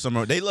love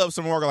Summer. They love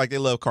Summer Walker like they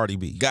love Cardi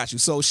B. Got you.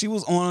 So she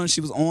was on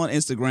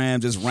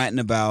Instagram just ranting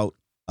about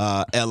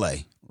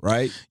L.A.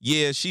 Right?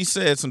 Yeah, she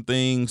said some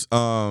things.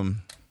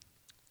 Damn,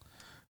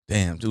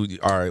 dude.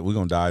 All right, we're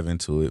gonna dive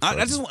into it.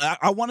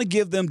 I want to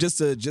give them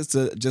just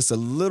a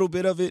little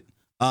bit of it.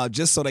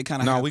 Just so they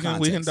kind of have we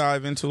context. can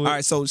dive into it. All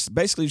right, so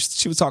basically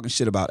she was talking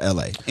shit about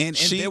L.A. and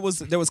there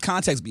was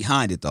context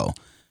behind it though.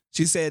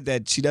 She said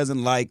that she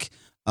doesn't like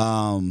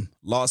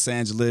Los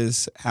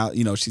Angeles, how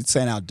she's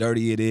saying how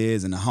dirty it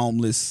is and the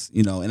homeless,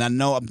 and I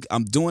know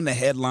I'm doing the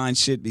headline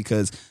shit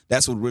because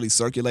that's what really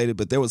circulated,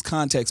 but there was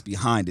context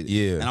behind it.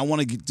 Yeah, and I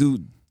want to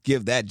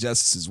give that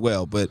justice as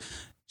well. But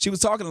she was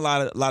talking a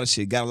lot of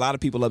shit, got a lot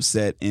of people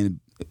upset, and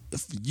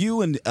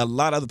you and a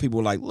lot of other people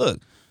were like, look.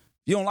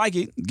 You don't like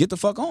it? Get the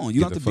fuck on.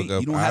 You don't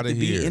have to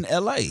be in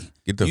LA.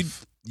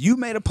 You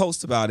made a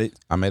post about it.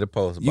 I made a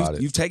post about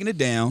it. You've taken it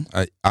down.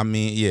 I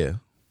mean, yeah.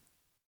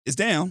 It's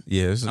down.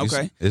 Yeah,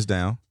 okay. It's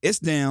down. It's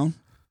down.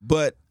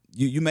 But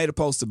you made a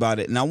post about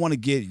it, and I want to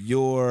get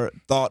your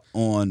thought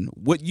on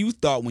what you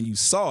thought when you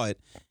saw it.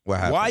 What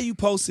happened? Why you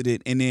posted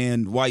it, and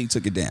then why you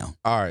took it down.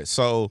 All right.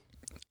 So,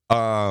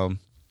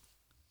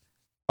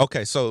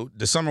 okay. So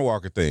the Summer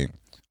Walker thing.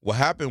 What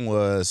happened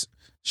was.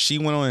 She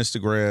went on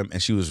Instagram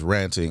and she was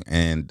ranting,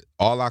 and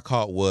all I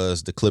caught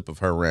was the clip of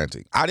her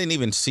ranting. I didn't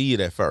even see it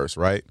at first,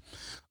 right?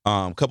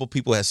 A couple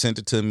people had sent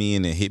it to me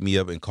and then hit me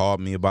up and called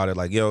me about it,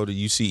 like, "Yo, do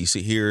you see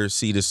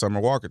this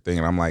Summer Walker thing?"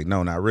 And I'm like,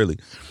 "No, not really."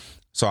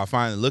 So I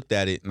finally looked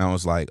at it and I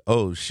was like,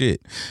 "Oh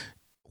shit!"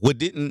 What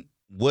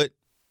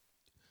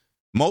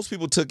most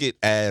people took it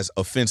as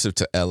offensive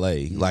to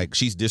LA, like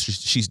she's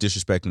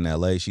disrespecting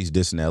LA, she's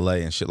dissing LA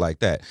and shit like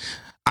that.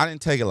 I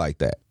didn't take it like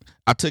that.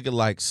 I took it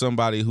like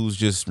somebody who's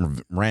just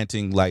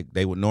ranting like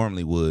they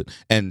normally would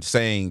and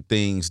saying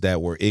things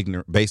that were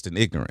based in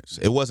ignorance.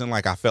 It wasn't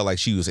like I felt like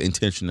she was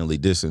intentionally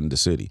dissing the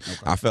city. Okay.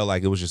 I felt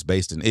like it was just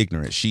based in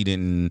ignorance. She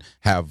didn't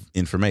have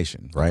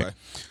information, right? Okay.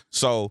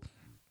 So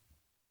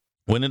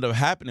what ended up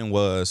happening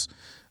was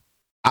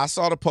I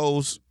saw the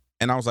post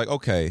and I was like,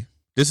 okay,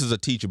 this is a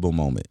teachable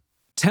moment.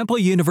 Temple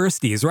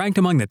University is ranked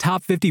among the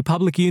top 50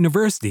 public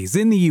universities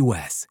in the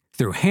U.S.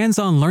 Through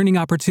hands-on learning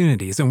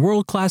opportunities and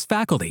world-class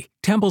faculty,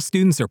 Temple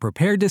students are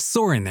prepared to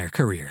soar in their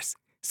careers.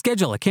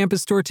 Schedule a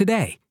campus tour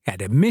today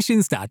at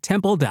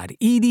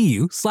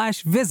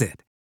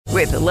admissions.temple.edu/visit.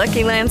 With the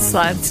Lucky Land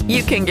Slots,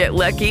 you can get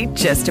lucky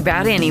just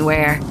about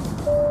anywhere.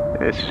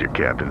 This is your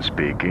captain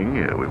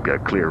speaking. We've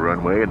got clear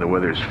runway and the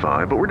weather's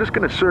fine, but we're just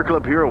going to circle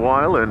up here a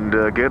while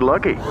and get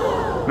lucky.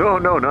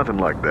 No, nothing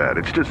like that.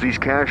 It's just these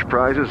cash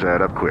prizes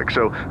add up quick.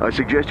 So I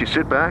suggest you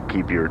sit back,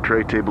 keep your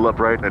tray table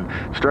upright, and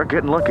start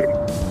getting lucky.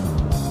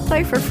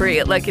 Play for free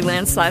at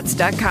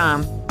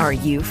LuckyLandSlots.com. Are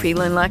you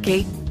feeling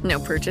lucky? No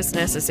purchase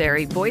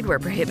necessary. Void where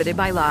prohibited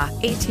by law.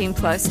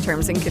 18+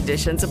 terms and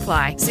conditions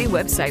apply. See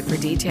website for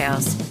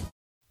details.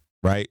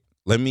 Right?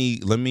 Let me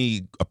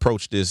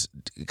approach this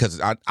because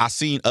I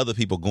seen other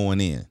people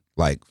going in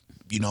like,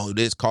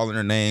 this calling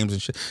their names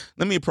and shit.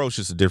 Let me approach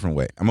this a different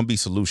way. I'm going to be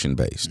solution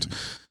based. Mm-hmm.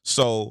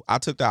 So I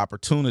took the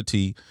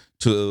opportunity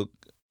to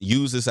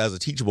use this as a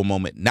teachable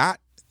moment, not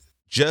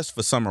just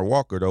for Summer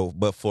Walker though,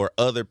 but for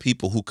other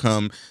people who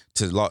come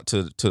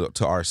to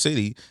our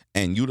city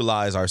and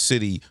utilize our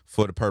city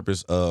for the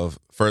purpose of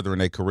furthering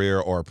their career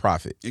or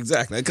profit.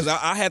 Exactly, because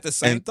I had the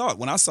same thought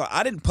when I saw.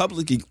 I didn't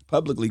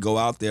publicly go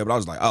out there, but I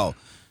was like, oh,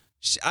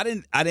 I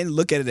didn't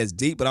look at it as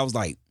deep, but I was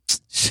like,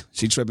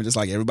 she tripping just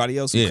like everybody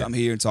else who come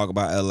here and talk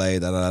about LA.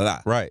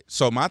 Right.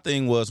 So my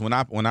thing was when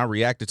I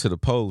reacted to the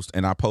post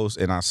and I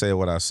said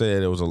what I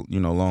said. It was a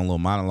long little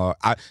monologue.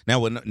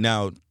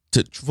 Now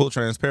to full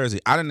transparency,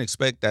 I didn't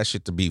expect that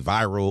shit to be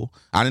viral.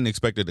 I didn't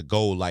expect it to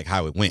go like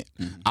how it went.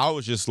 I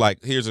was just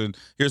like, here's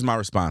my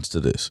response to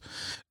this.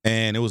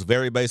 And it was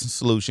very basic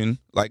solution.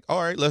 Like,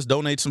 all right, let's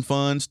donate some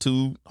funds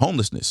to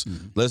homelessness.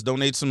 Let's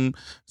donate some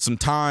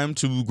time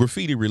to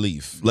graffiti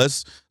relief.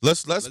 Let's do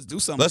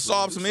something. Let's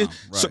solve some issues.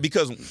 Right. So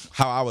because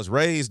how I was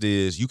raised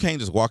is you can't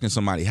just walk in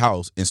somebody's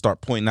house and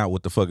start pointing out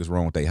what the fuck is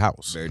wrong with their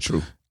house. Very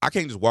true. I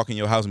can't just walk in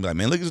your house and be like,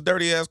 man, look at this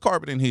dirty ass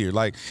carpet in here.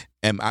 Like,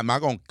 am I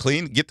gonna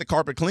get the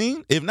carpet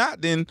clean? If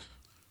not, then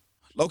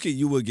low-key,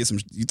 you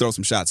throw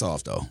some shots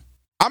off though.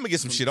 I'm gonna get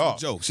some shit off.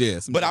 Jokes, yeah.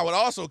 But I would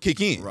also kick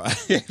in. Right.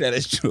 That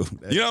is true.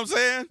 You know what I'm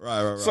saying?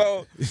 Right.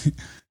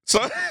 So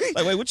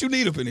like, wait, what you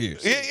need up in here?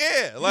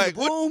 Yeah. Like,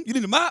 broom? You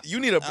need a mop? You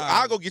need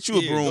I'll go get you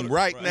a broom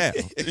right now.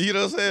 You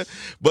know what I'm saying?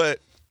 But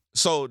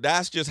so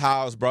that's just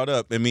how I was brought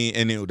up. I mean,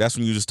 and that's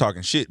when you just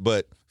talking shit.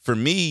 But for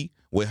me,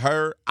 with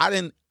her, I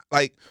didn't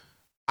like.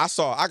 I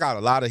got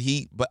a lot of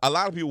heat, but a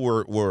lot of people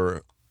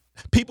were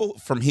people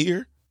from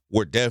here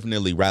were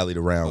definitely rallied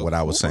around what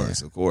I was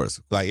saying. Of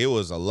course. Like, it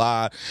was a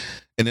lot.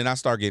 And then I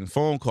started getting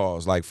phone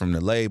calls, like, from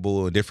the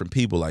label and different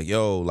people, like,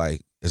 yo,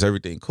 like, is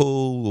everything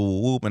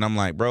cool? Whoop. And I'm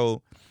like,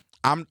 bro,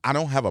 I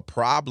don't have a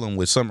problem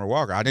with Summer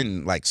Walker. I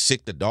didn't, like,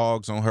 sick the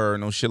dogs on her or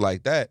no shit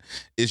like that.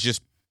 It's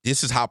just,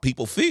 this is how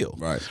people feel.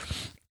 Right.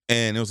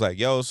 And it was like,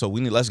 yo, so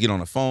let's get on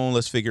the phone.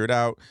 Let's figure it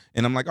out.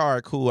 And I'm like, all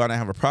right, cool. I didn't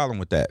have a problem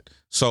with that.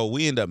 So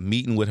we ended up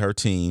meeting with her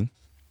team,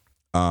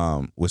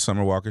 with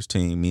Summer Walker's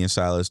team. Me and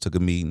Silas took a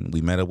meeting.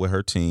 We met up with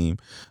her team,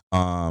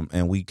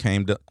 and we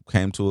came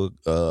to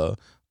a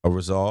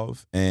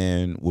resolve.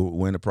 And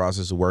we're in the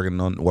process of working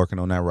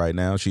on that right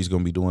now. She's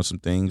going to be doing some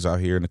things out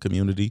here in the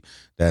community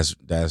that's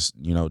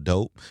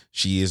dope.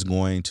 She is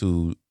going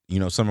to,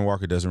 Summer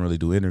Walker doesn't really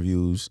do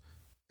interviews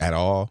at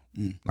all.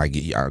 Like,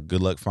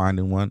 good luck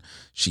finding one.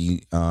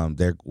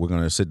 We're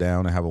gonna sit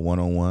down and have a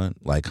one-on-one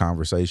like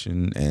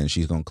conversation, and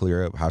she's gonna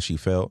clear up how she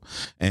felt,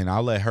 and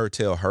I'll let her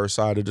tell her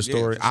side of the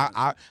story.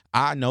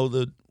 I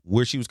know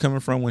where she was coming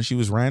from when she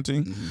was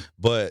ranting,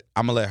 but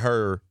I'm gonna let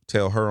her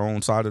tell her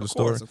own side of the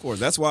story. Of course,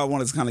 that's why I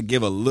wanted to kind of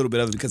give a little bit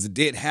of it, because it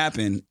did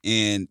happen,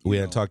 and we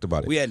hadn't talked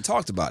about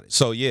it.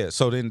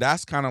 So then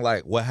that's kind of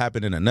like what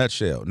happened in a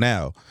nutshell.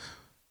 Now,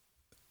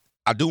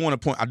 I do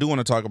want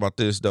to talk about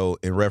this, though,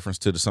 in reference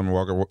to the Summer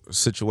Walker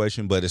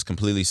situation, but it's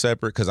completely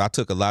separate, because I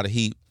took a lot of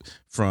heat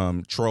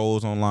from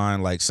trolls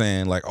online, like,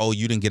 saying, like, oh,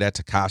 you didn't get at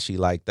Tekashi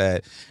like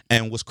that.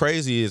 And what's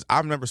crazy is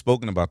I've never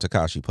spoken about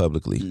Tekashi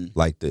publicly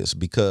like this,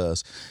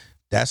 because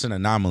that's an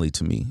anomaly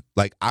to me.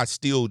 Like, I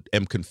still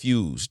am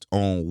confused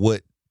on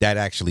what that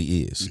actually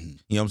is. You know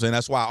what I'm saying?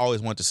 That's why I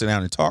always want to sit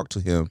down and talk to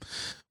him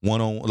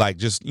one-on-one, like,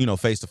 just,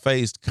 face to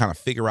face, kind of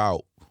figure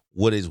out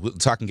what is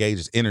talking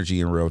Gage's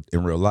energy in real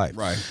life.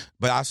 Right.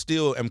 But I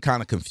still am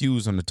kind of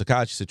confused on the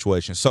Tekashi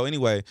situation. So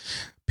anyway,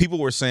 people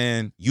were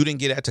saying you didn't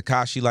get at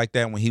Tekashi like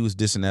that when he was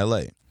dissing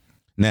LA.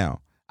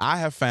 Now, I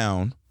have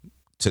found,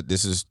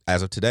 this is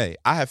as of today,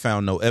 I have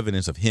found no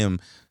evidence of him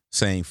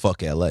saying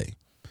fuck LA.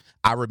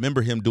 I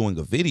remember him doing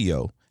a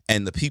video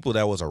and the people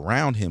that was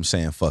around him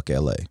saying fuck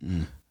LA.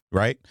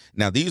 Right?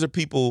 Now, these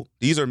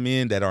are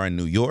men that are in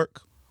New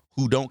York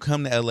who don't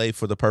come to LA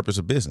for the purpose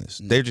of business.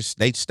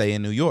 They stay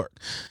in New York.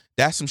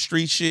 That's some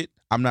street shit.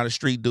 I'm not a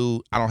street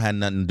dude. I don't have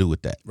nothing to do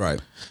with that.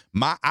 Right.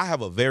 I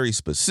have a very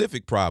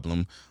specific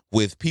problem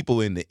with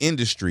people in the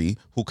industry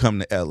who come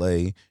to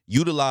LA,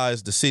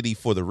 utilize the city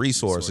for the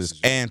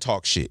resources and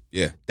talk shit.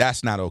 Yeah.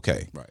 That's not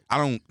okay. Right. I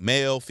don't,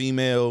 male,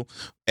 female,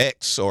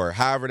 X, or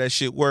however that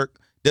shit work,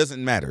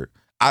 doesn't matter.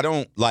 I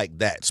don't like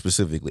that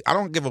specifically. I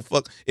don't give a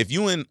fuck if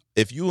you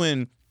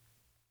in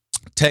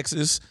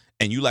Texas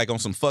and you like on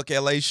some fuck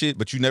LA shit,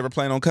 but you never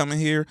plan on coming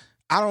here.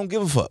 I don't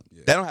give a fuck.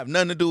 Yeah. That don't have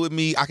nothing to do with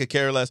me. I could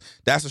care less.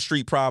 That's a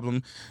street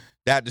problem.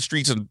 That the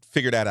streets will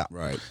figure that out.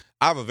 Right.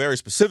 I have a very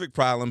specific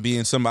problem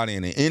being somebody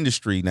in the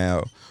industry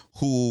now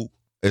who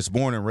is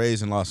born and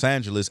raised in Los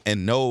Angeles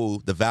and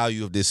know the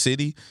value of this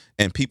city,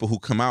 and people who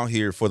come out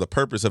here for the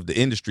purpose of the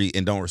industry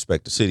and don't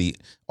respect the city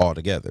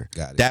altogether.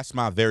 Got it. That's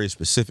my very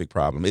specific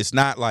problem. It's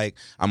not like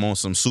I'm on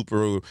some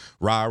super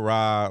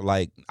rah-rah,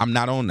 like I'm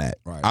not on that.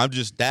 Right.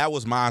 That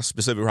was my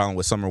specific problem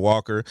with Summer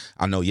Walker.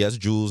 I know Yes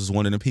Jules is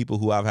one of the people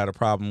who I've had a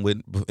problem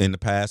with in the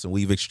past, and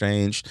we've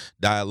exchanged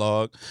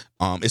dialogue.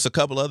 It's a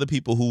couple other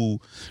people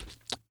who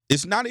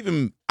it's not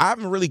even, I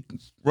haven't really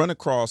run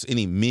across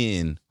any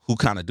men who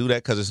kind of do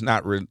that, because it's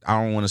not really,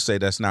 I don't want to say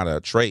that's not a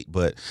trait,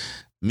 but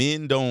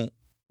men don't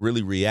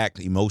really react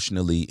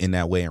emotionally in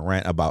that way and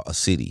rant about a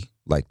city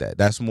like that.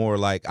 That's more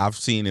like I've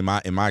seen in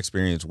my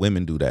experience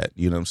women do that,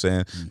 you know what I'm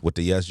saying? With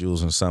the Yes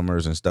Jules and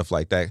Summers and stuff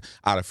like that,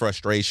 out of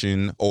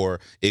frustration or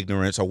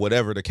ignorance or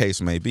whatever the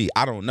case may be.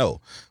 I don't know,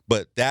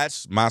 but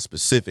that's my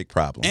specific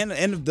problem. And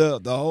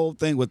the whole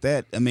thing with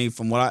that, I mean,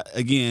 from what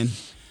I didn't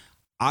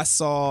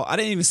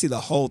even see the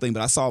whole thing,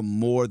 but I saw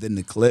more than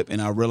the clip,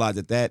 and I realized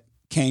that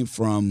came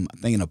from, I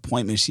think, an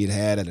appointment she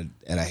had at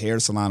a hair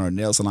salon or a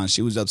nail salon.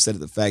 She was upset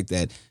at the fact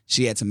that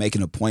she had to make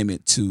an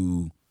appointment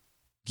to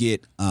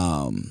get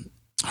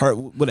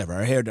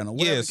her hair done or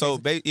whatever. Yeah, so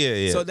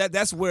yeah. So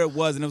that's where it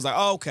was, and it was like,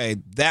 oh, okay,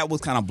 that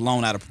was kind of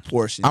blown out of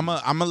proportion. I'm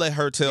gonna let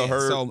her tell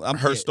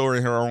her story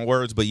in her own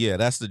words, but yeah,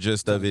 that's the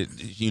gist of it.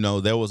 You know,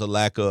 there was a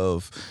lack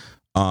of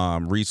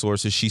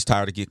resources. She's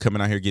tired of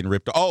coming out here getting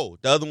ripped. Oh,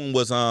 the other one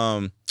was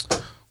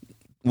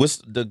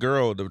what's the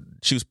girl?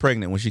 She was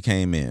pregnant when she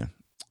came in.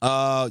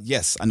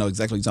 Yes, I know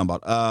exactly what you're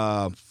talking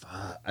about.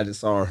 I just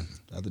saw her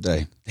the other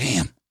day.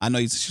 Damn, I know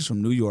she's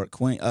from New York.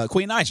 Queen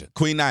Naija.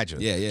 Queen Naija.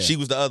 Yeah. She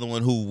was the other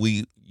one who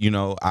we,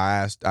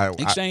 I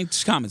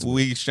exchanged comments.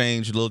 We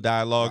exchanged a little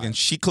dialogue, and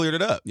she cleared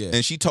it up. Yeah.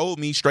 And she told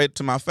me straight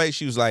to my face.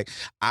 She was like,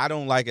 "I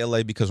don't like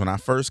LA because when I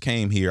first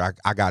came here,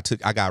 I got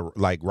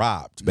like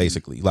robbed,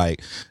 basically. Mm-hmm.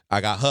 Like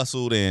I got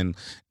hustled, and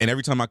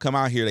every time I come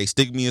out here, they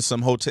stick me in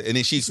some hotel." And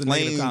then she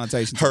explained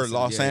her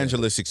Los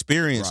Angeles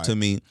experience to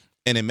me.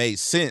 And it made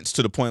sense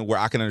to the point where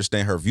I can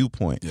understand her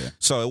viewpoint. Yeah.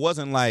 So it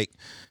wasn't like,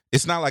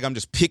 it's not like I'm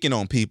just picking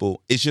on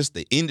people. It's just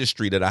the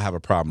industry that I have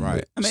a problem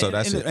with. I mean, so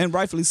that's it. And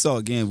rightfully so.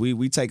 Again,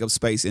 we take up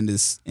space in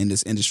this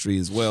industry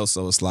as well.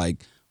 So it's like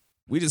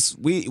we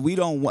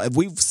don't want.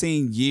 We've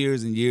seen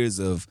years and years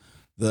of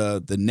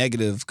the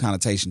negative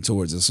connotation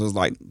towards us. So it's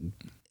like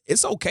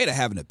it's okay to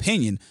have an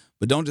opinion,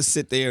 but don't just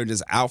sit there and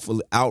just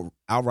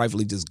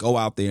outrightfully just go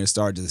out there and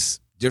start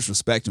just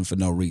disrespecting for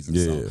no reason.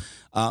 Yeah.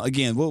 So,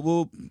 again,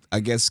 we'll I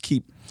guess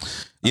keep.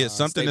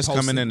 Something that's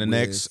coming in the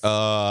next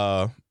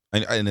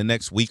in the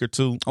next week or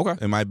two.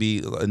 Okay. It might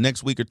be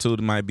next week or two.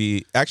 It might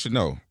be actually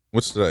no.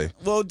 What's today?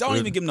 Well, don't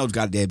even give them those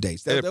goddamn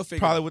dates. They'll figure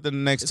probably within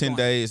the next 10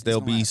 days there'll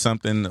be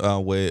something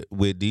with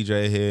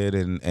DJ Head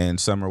and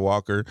Summer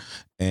Walker,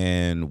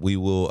 and we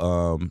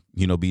will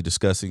be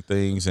discussing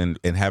things and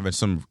having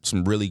some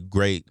really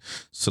great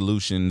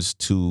solutions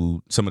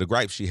to some of the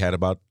gripes she had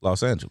about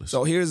Los Angeles.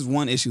 So here's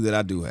one issue that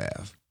I do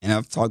have, and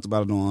I've talked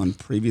about it on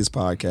previous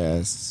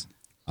podcasts,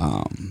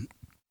 and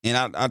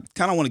I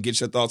kind of want to get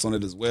your thoughts on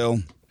it as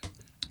well.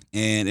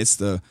 And it's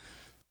the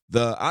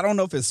I don't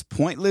know if it's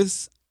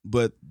pointless,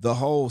 but the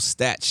whole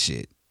stat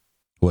shit.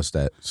 What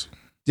stats?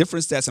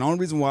 Different stats. And the only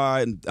reason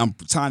why I'm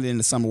tying it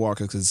into Summer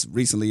Walker, because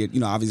recently,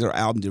 obviously her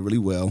album did really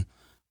well.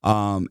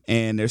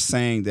 And they're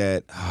saying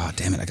that,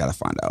 damn it, I got to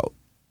find out.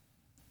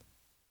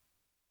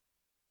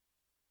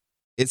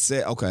 It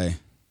said, okay.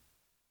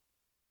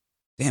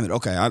 Damn it,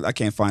 okay, I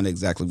can't find the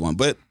exactly one.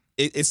 But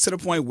it's to the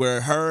point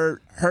where her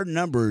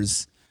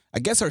numbers, I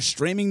guess her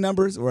streaming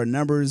numbers or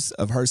numbers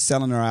of her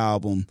selling her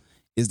album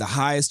is the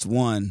highest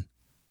one.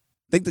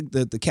 I think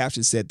the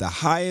caption said the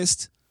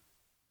highest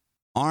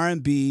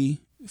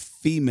R&B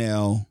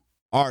female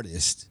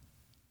artist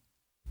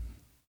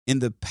in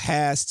the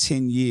past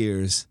 10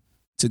 years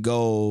to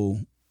go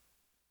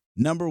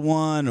number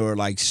one or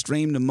like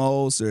stream the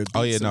most or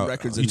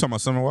records. You talking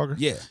about Summer Walker?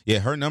 Yeah,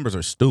 her numbers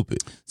are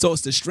stupid. So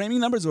it's the streaming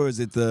numbers or is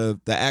it the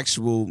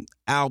actual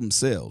album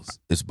sales?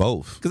 It's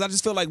both. Because I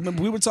just feel like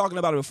we were talking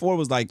about it before. It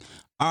was like,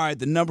 all right,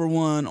 the number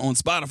one on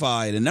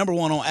Spotify, the number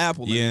one on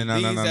Apple. Yeah,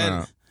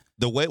 no.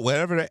 The way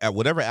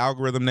whatever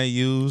algorithm they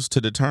use to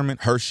determine,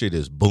 her shit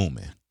is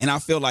booming. And I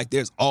feel like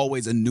there's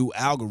always a new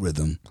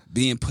algorithm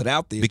being put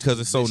out there because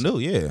it's so new.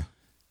 Yeah,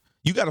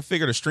 you got to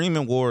figure the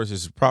streaming wars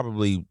is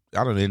probably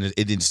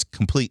it is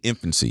complete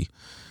infancy.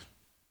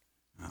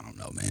 I don't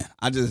know, man.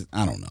 I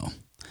don't know.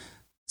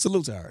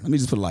 Salute to her. Let me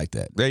just put it like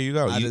that. There you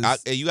go. You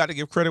got to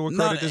give credit where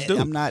credit is due.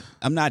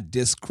 I'm not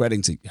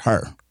discrediting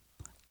her.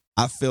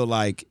 I feel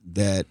like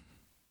that.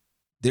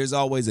 There's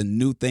always a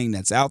new thing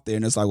that's out there,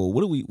 and it's like, well,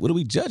 what are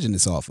we judging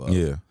this off of?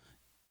 Yeah.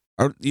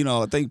 Or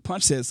I think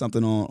Punch said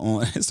something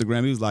on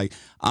Instagram. He was like,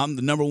 "I'm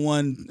the number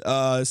one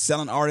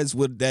selling artist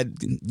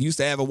that used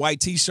to have a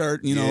white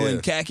T-shirt,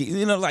 and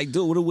khaki." Like,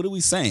 dude, what are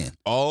we saying?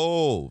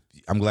 Oh,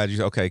 I'm glad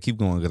you. Okay, keep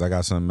going because I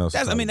got something else.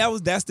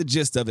 That's the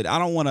gist of it.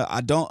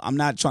 I'm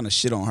not trying to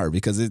shit on her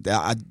because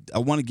I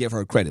want to give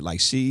her credit. Like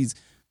she's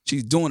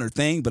doing her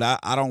thing, but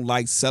I don't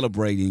like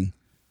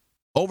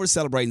over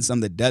celebrating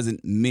something that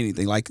doesn't mean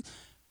anything. Like.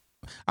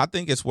 I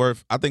think it's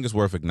worth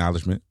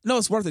acknowledgement. No,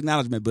 it's worth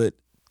acknowledgement, but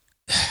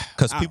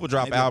because people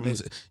drop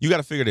albums, you got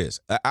to figure this: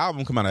 an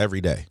album come out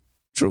every day.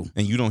 True,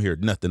 and you don't hear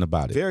nothing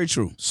about it. Very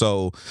true.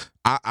 So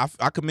I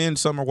commend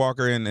Summer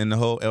Walker and the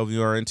whole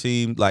LVRN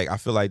team. Like I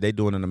feel like they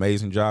doing an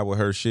amazing job with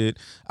her shit.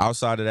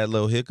 Outside of that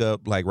little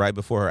hiccup, like right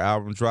before her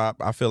album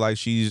drop, I feel like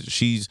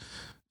she's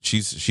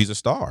a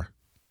star.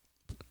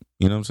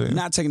 You know what I'm saying?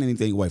 Not taking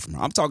anything away from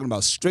her. I'm talking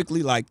about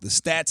strictly like the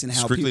stats and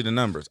how strictly the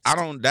numbers.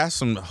 That's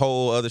some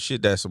whole other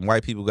shit that some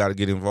white people got to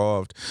get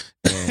involved.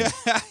 And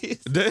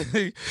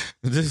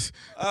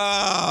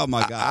oh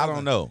my God! I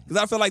don't know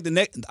because I feel like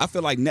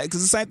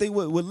because the same thing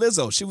with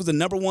Lizzo. She was the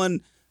number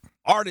one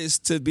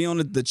artist to be on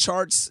the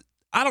charts.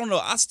 I don't know.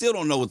 I still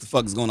don't know what the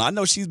fuck is going on. I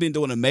know she's been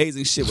doing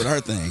amazing shit with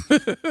her thing,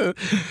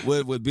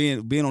 with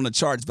being on the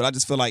charts. But I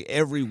just feel like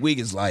every week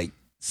is like.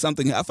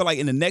 something. I feel like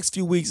in the next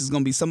few weeks, it's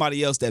going to be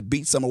somebody else that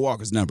beats Summer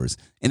Walker's numbers.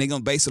 And they're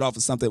going to base it off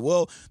of something.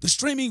 Well, the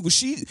streaming,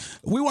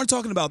 we weren't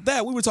talking about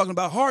that. We were talking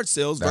about hard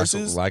sales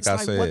versus. Like I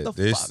said, what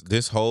the fuck?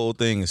 This whole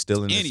thing is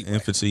still in its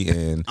infancy.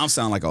 And I'm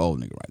sounding like an old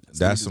nigga right now.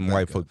 That's some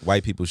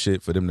white people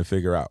shit for them to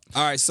figure out.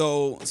 All right,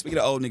 so speaking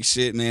of old nigga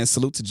shit, man,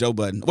 salute to Joe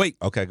Budden. Wait.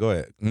 Okay, go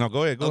ahead. No,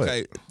 go ahead.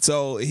 Okay,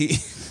 so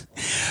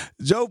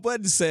Joe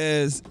Budden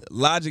says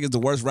Logic is the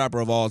worst rapper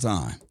of all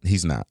time.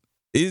 He's not.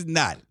 He's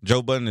not.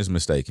 Joe Budden is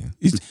mistaken.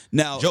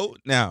 Now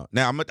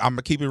I'm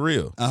gonna keep it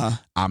real.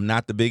 I'm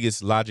not the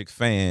biggest Logic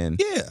fan.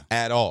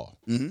 At all.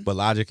 Mm-hmm. But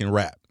Logic can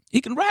rap.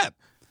 He can rap.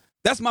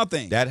 That's my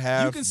thing. That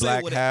half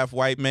black, half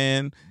white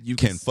man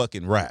can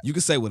fucking rap. You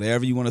can say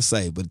whatever you want to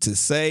say, but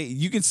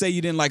you can say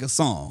you didn't like a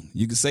song.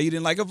 You can say you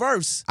didn't like a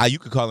verse. You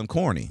could call him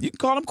corny. You can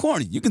call him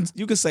corny. You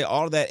can say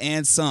all of that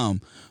and some,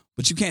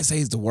 but you can't say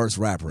he's the worst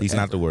rapper. He's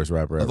not the worst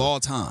rapper ever. Of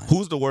all time.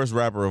 Who's the worst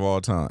rapper of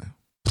all time?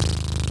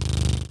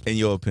 In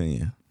your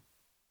opinion?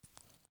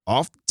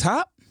 Off the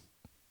top?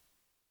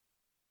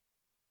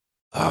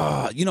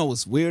 You know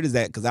what's weird is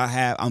that because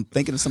I'm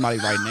thinking of somebody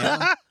right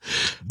now,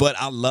 but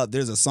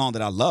there's a song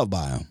that I love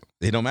by him.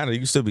 It don't matter. You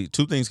can still be,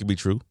 two things can be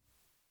true.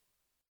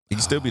 You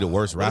can still be the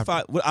worst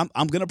rapper.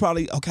 I'm going to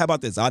probably, okay, how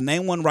about this? I'll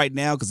name one right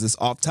now because it's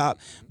off top.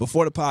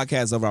 Before the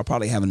podcast is over, I'll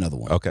probably have another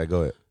one. Okay,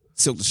 go ahead.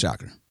 Silk the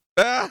Shocker.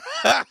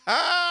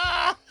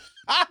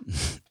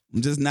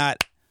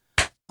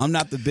 I'm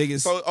not the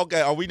biggest. So,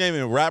 okay, are we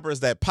naming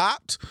rappers that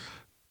popped?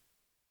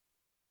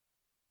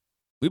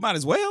 We might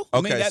as well.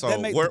 Okay, that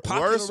makes the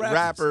worst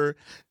rapper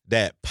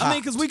that popped. I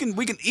mean, because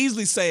we can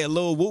easily say a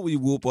Lil Whoopty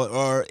Whoop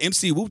or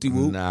MC Whoopty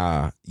Whoop.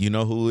 Nah, you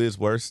know who is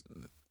worse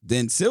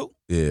than Silk?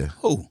 Yeah.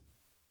 Who?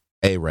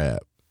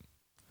 A-Rap.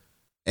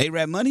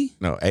 A-Rap Money?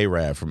 No,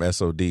 A-Rap from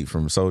SOD,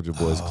 from Soulja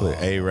Boy's clip.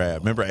 A-Rap.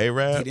 Remember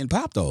A-Rap? He didn't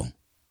pop, though.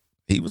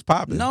 He was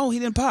popping. No, he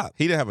didn't pop.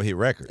 He didn't have a hit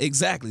record.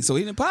 Exactly, so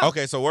he didn't pop.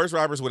 Okay, so worst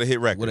rappers with a hit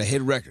record. With a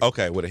hit record.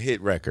 Okay, with a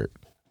hit record.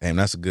 Damn,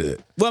 that's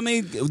good. Well, I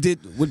mean,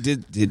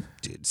 did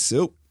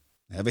Silk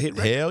have a hit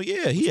record? Hell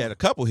yeah, he had a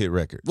couple hit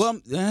records. Well,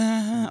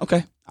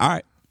 okay, all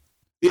right.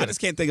 I just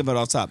can't think of it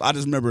off top. I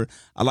just remember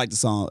I liked the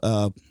song.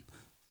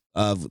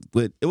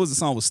 It was a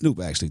song with Snoop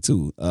actually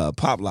too.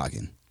 Pop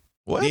Locking.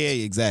 What? Yeah,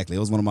 exactly. It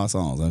was one of my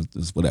songs.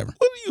 Just whatever.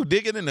 What are you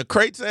digging in the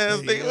crates ass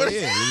thing? Yeah, it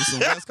was some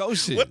West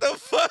Coast shit. What the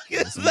fuck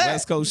is some that?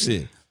 West Coast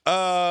shit.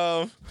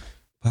 Pop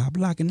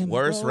Locking in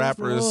worst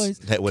rappers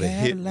that with a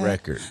hit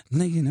record.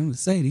 Lincoln and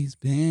Mercedes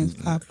Benz.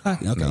 Pop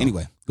Locking. Okay,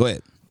 anyway, go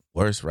ahead.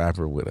 Worst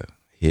rapper with a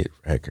hit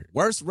record.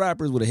 Worst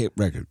rappers with a hit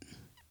record.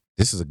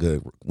 This is a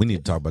good. We need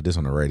to talk about this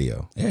on the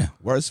radio. Yeah,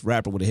 worst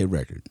rapper with a hit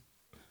record.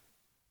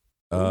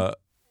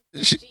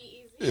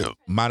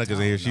 Monica's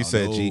in here. She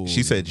said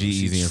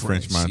G-Eazy and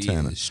French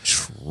Montana. She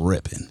is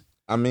tripping.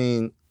 I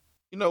mean,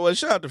 you know what?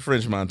 Shout out to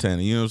French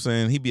Montana. You know what I'm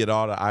saying? He be at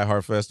all the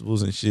iHeart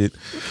festivals and shit.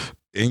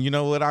 And you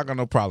know what? I got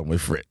no problem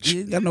with French.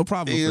 You got no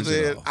problem with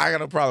French at all. I got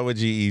no problem with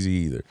G-Eazy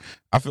either.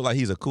 I feel like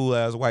he's a cool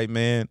ass white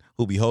man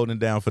who be holding it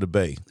down for the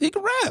Bay. He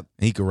can rap.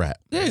 He can rap.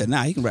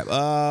 Yeah, he can rap.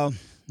 Let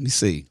me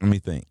see. Let me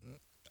think.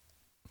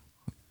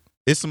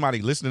 Is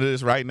somebody listening to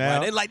this right now?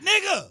 Right, they like,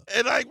 nigga.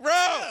 And like, bro.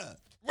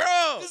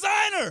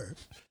 Designer.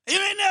 You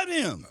ain't nabbed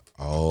him.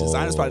 Oh.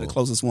 Designer's probably the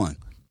closest one.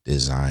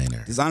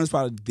 Designer's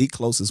probably the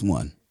closest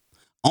one.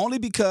 Only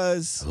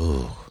because.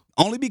 Ooh.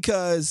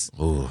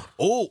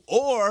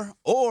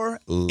 Or,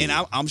 and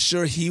I'm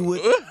sure he would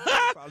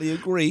probably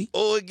agree.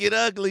 Oh, it get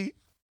ugly.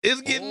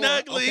 It's getting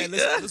ugly.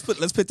 Okay,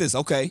 let's put this.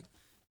 Okay,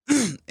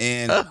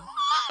 and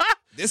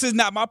this is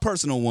not my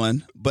personal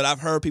one, but I've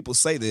heard people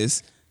say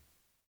this.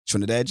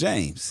 Trinidad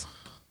James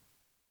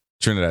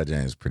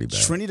is pretty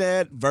bad.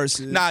 Trinidad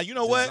versus you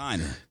know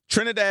Designer. What?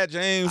 Trinidad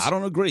James. I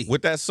don't agree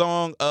with that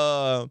song.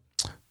 The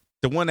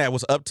one that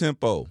was up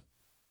tempo,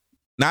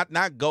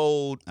 not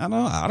gold.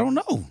 I don't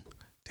know.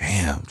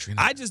 Damn,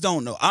 Trinidad. I just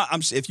don't know. I'm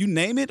if you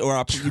name it or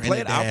you play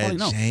it, I'll probably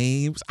know.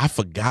 James, I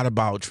forgot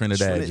about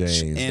Trinidad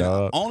James. And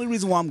dog. The only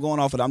reason why I'm going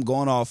off of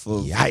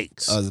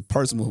yikes, a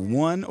person with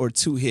one or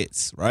two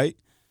hits, right?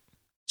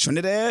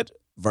 Trinidad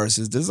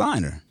versus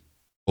Designer.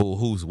 Oh,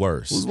 who's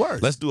worse?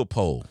 Let's do a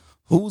poll.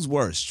 Who's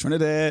worse,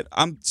 Trinidad?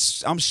 I'm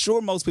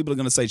sure most people are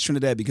going to say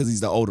Trinidad because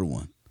he's the older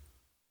one.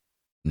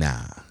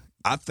 Nah,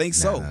 I think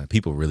so.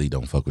 People really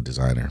don't fuck with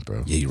Designer,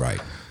 bro. Yeah, you're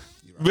right.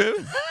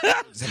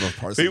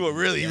 People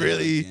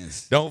really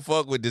don't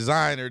fuck with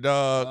Designer,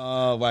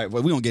 dog. Right.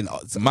 Well, we don't get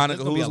into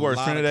Monica, who's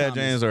worse, Trinidad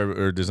James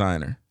or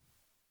Designer?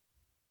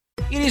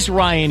 It is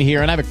Ryan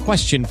here, and I have a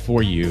question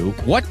for you.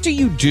 What do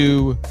you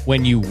do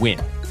when you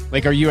win?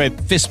 Like, are you a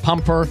fist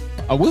pumper,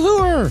 a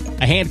woohooer,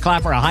 a hand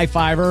clapper, a high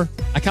fiver?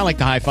 I kind of like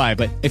the high five,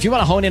 but if you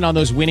want to hone in on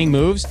those winning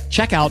moves,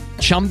 check out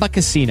Chumba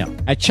Casino.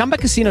 At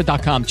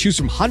ChumbaCasino.com, choose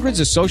from hundreds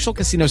of social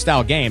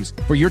casino-style games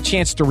for your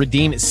chance to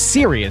redeem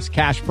serious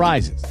cash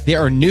prizes. There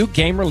are new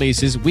game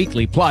releases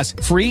weekly, plus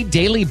free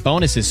daily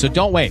bonuses, so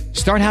don't wait.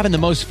 Start having the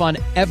most fun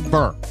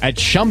ever at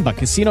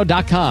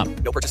ChumbaCasino.com.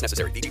 No purchase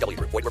necessary. VGW.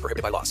 Void where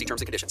prohibited by law. See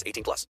terms and conditions.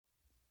 18+.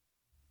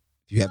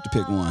 You have to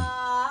pick one.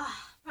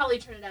 Probably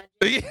Trinidad.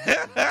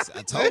 Yeah.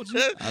 I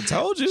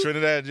told you.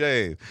 Trinidad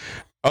James.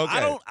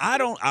 Okay.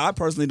 I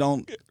personally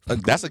don't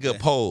agree That's a with good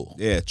that. poll.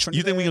 Yeah, You think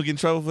we Trinidad- gonna get in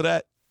trouble for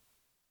that?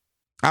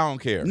 I don't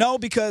care. No,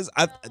 because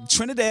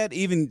Trinidad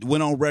even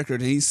went on record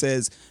and he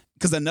says,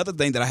 because another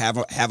thing that I have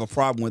a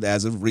problem with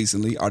as of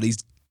recently are these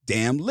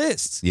damn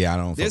lists. Yeah, I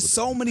don't. There's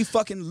so many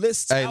fucking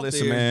lists Hey, out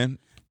listen, there man.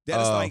 that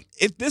it's like,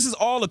 if this is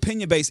all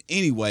opinion based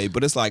anyway,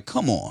 but it's like,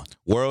 come on.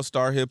 World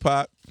Star Hip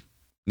Hop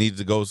needs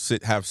to go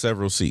have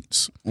several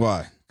seats.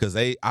 Why? Because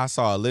I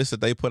saw a list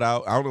that they put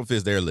out. I don't know if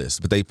it's their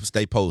list, but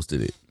they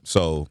posted it.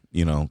 So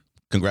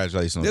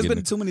congratulations. on There's getting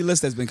been too many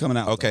lists that's been coming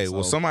out. Okay, though,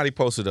 well, so- somebody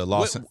posted a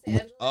Los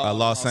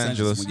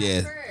Angeles.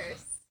 Yeah.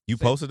 First. You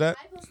posted that?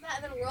 I posted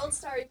that, and then World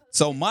Star reposted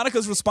So it.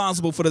 Monica's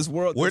responsible for this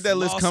world. Where'd this that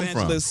list Los come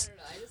from? Angeles- I don't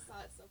know. I just saw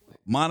it somewhere.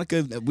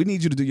 Monica, we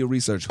need you to do your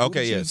research. Who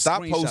Okay, did yeah. you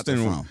Stop screenshot that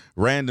posting from?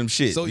 random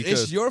shit. So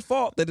because, it's your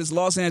fault that this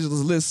Los Angeles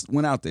list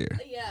went out there.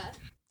 Yeah.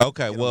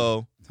 okay,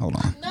 well, Hold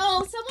on.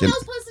 No, someone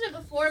else posted it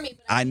before me.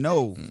 But I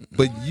know,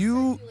 but no one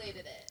you,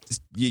 circulated it.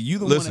 you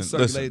the Listen, one that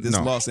circulated listen, this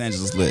no. Los I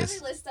Angeles circulate list.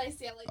 Every list I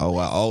see, I'm like, Oh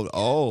wow!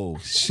 Oh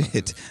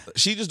shit!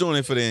 she's just doing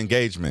it for the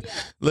engagement.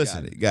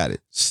 Listen, Got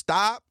it.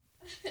 stop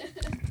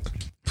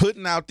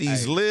putting out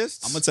these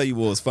lists. I'm gonna tell you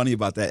what was funny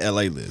about that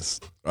LA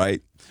list,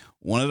 right?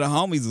 One of the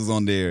homies was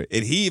on there,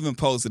 and he even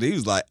posted it. He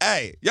was like,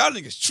 "Hey, y'all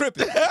niggas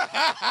tripping."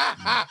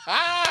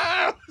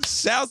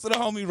 Shouts to the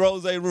homie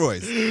Rose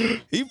Royce.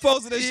 He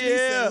posted that shit. He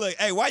Yeah. said, "Look,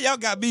 hey, why y'all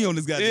got me on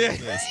this goddamn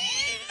Yeah. list?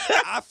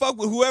 I fuck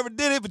with whoever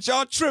did it, but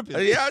y'all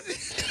tripping." yeah,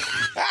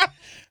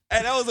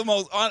 And that was the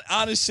most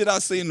honest shit I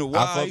seen in a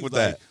while. I fuck He's with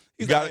like, that.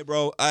 He's You got like, "Hey, it.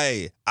 bro,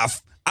 hey,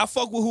 I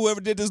fuck with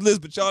whoever did this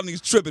list, but y'all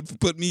niggas tripping for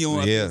putting me on.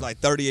 I think Yeah. it's like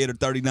 38 or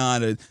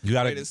 39 of You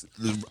gotta- greatest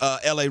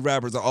LA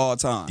rappers of all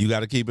time. you got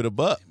to keep it a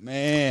buck.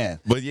 Man.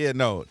 But yeah,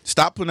 no,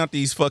 stop putting out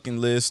these fucking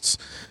lists.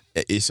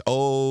 It's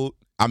old.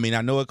 I mean,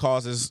 I know it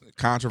causes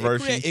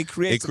controversy. It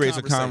creates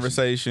a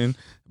conversation.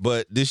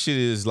 But this shit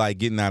is like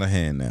getting out of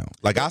hand now.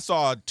 Like I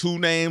saw 2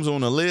 names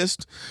on the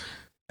list,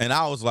 and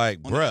I was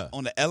like, bruh,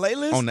 On the LA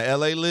list? on the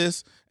LA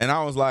list, and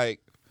I was like,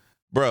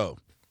 bro,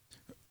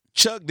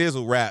 Chuck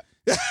Dizzle rap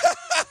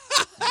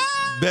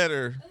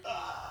better.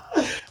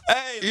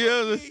 Hey,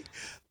 Yeah.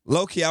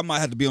 low-key, I might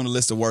have to be on the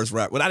list of worst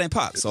rap. Well, I didn't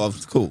pop, so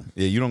it's cool.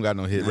 Yeah, you don't got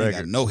no hit I ain't got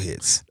record. no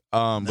hits.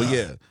 But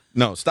yeah,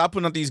 no, stop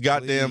putting up these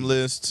goddamn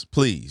lists,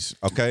 please.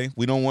 Okay,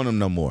 we don't want them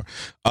no more.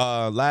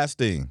 Last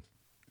thing,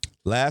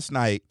 last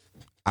night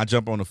I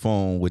jumped on the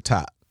phone with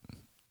Top.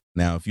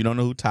 Now, if you don't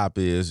know who Top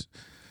is,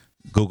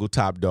 Google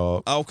Top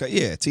Dog. Okay,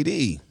 yeah,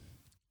 TDE.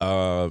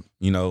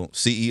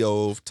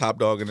 CEO of Top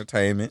Dog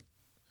Entertainment.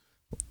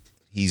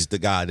 He's the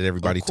guy that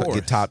everybody Of course.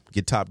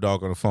 get Top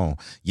Dog on the phone.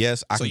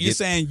 Yes, I So can you're get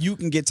saying you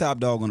can get Top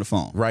Dog on the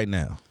phone? right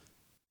now.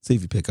 See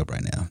if you pick up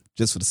right now,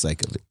 just for the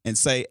sake of it, and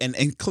say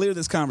and clear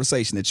this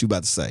conversation that you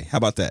about to say. How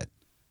about that?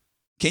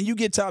 Can you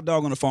get Top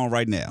Dog on the phone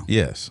right now?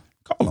 Yes.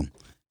 Call him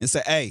and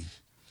say, "Hey,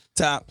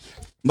 Top,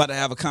 I'm about to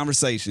have a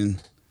conversation.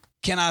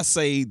 Can I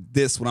say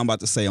this? What I'm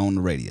about to say on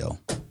the radio?"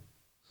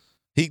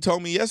 He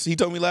told me yes. He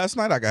told me last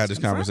night I could have this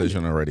conversation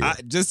on the radio.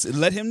 Just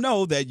let him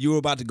know that you're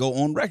about to go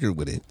on record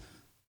with it.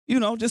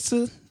 Just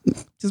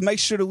make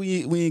sure that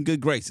we in good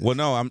graces. Well,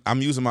 no,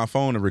 I'm using my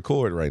phone to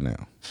record right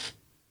now.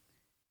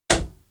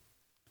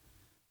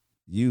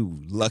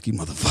 You lucky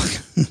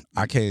motherfucker.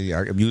 I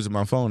can't. I'm using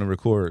my phone to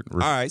record All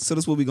right, so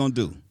that's what we're gonna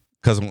do.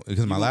 because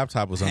my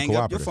laptop was Hang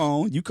up your uncooperative.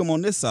 phone. You come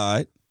on this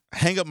side.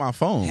 Hang up my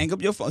phone. Hang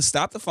up your phone.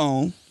 Stop the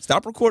phone.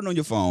 Stop recording on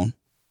your phone.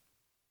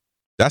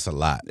 That's a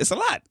lot. It's a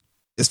lot.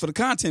 It's for the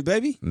content,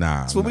 baby.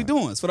 Nah, That's what we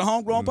doing. It's for the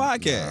homegrown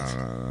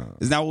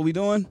podcast. Is that what we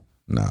doing?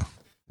 No.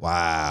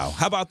 Wow.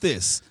 How about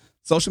this?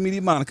 Social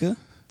Media Monica.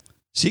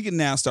 She can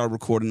now start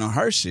recording on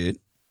her shit.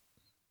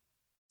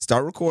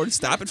 Start recording.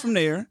 Stop it from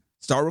there.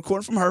 Start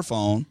recording from her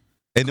phone.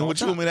 And then Call what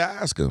you Top. want me to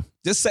ask him?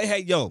 Just say, "Hey,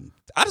 yo,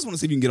 I just want to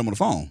see if you can get him on the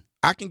phone."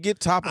 I can get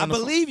Top on I the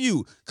phone. believe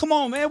you. Come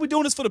on, man. We're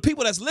doing this for the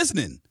people that's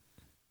listening.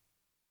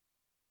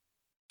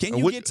 Can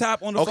you get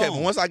Top on the Okay, phone?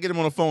 but once I get him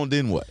on the phone,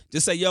 then what?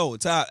 Just say, "Yo,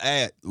 Top,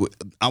 I'm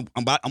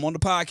on the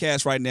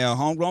podcast right now,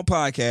 Homegrown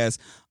Podcast.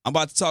 I'm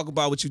about to talk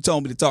about what you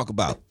told me to talk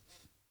about,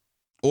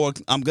 or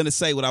I'm gonna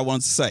say what I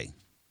wanted to say,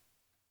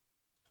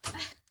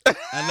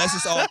 unless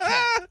it's all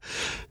cap."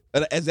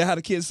 Is that how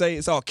the kids say it?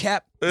 It's all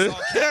cap? It's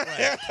all cap.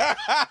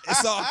 Right?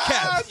 It's all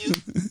cap.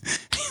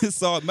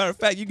 It's all. Matter of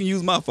fact, you can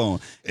use my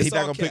phone. It's He's not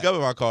all gonna cap. pick up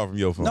if I call from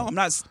your phone. No, I'm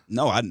not.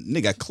 No,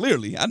 nigga,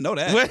 clearly, I know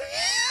that.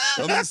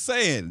 I'm just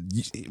saying,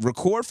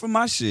 record from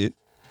my shit.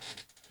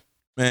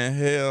 Man,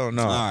 hell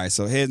no. All right,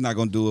 so Head's not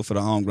gonna do it for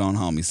the homegrown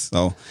homies.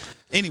 So,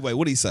 anyway,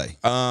 what did he say?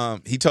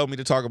 He told me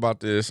to talk about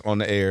this on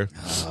the air.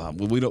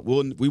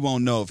 We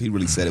won't know if he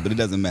really said it, but it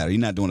doesn't matter. He's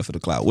not doing it for the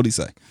clout. What did he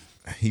say?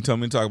 He told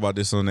me to talk about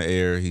this on the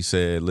air. He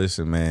said,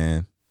 "Listen,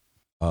 man,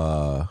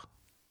 I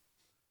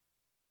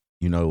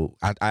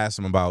asked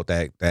him about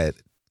that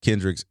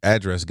Kendrick's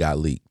address got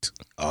leaked.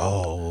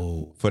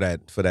 Oh, for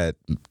that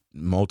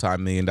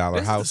multi-million-dollar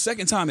that's house. the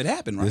second time it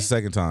happened, right? The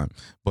second time,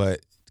 but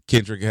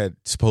Kendrick had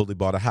supposedly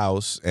bought a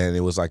house, and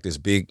it was like this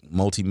big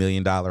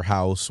multi-million-dollar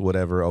house,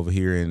 whatever, over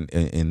here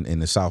in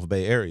the South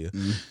Bay area.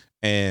 Mm-hmm.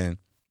 And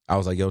I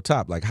was like, "Yo,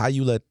 Top, like, how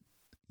you let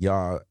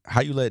y'all,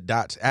 how you let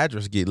Dot's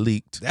address get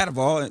leaked? That of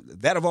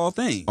all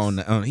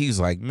things. He's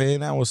like, man,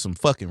 that was some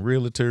fucking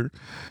realtor.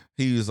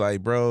 He was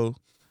like, bro.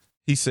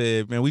 He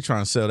said, man, we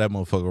trying to sell that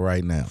motherfucker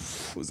right now.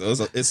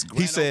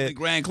 It's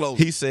grand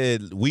closing. He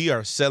said, we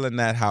are selling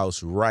that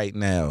house right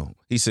now.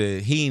 He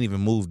said he ain't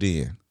even moved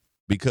in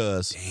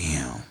because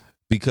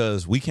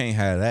we can't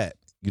have that.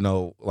 You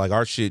know, like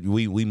our shit,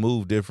 we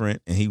move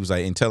different. And he was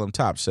like, and tell him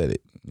Top said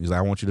it. He was like,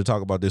 I want you to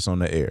talk about this on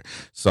the air.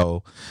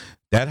 So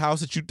that house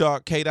that you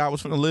thought K-Dot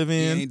was going to live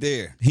in,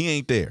 he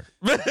ain't there.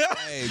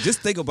 Hey, just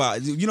think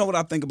about, you know what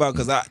I think about?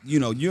 Because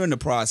you're in the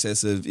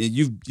process of,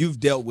 you've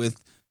dealt with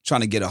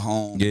trying to get a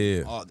home.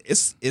 Yeah.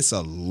 It's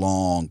a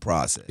long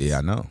process. Yeah,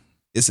 I know.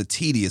 It's a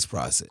tedious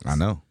process. I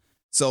know.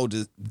 So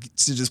to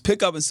just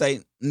pick up and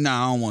say,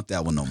 nah, I don't want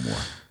that one no more.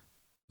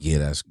 Yeah,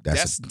 that's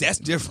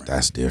different.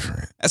 That's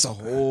different. That's a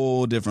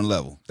whole different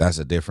level. That's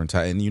a different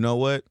type. And you know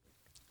what?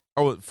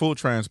 Full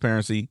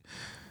transparency,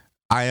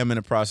 I am in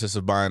the process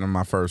of buying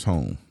my first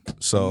home.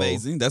 So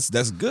amazing.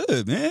 That's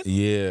good, man.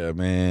 Yeah,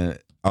 man.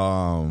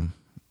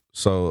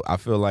 So I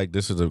feel like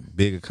this is a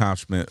big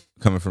accomplishment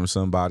coming from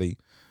somebody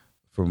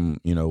from,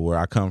 where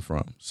I come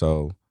from.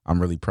 So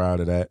I'm really proud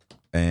of that.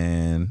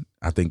 And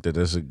I think that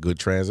that's a good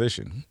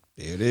transition.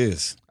 There it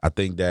is. I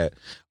think that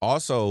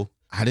also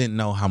I didn't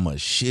know how much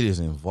shit is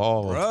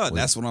involved. Bruh,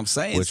 that's what I'm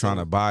saying. We're trying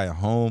to buy a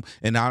home.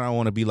 And I don't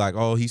want to be like,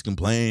 oh, he's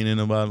complaining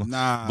about it.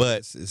 Nah.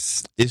 But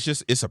it's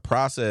a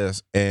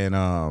process. And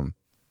a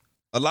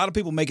lot of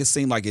people make it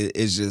seem like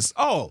it's just,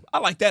 oh, I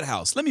like that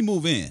house. Let me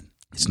move in.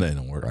 It's nothing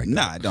to work like that.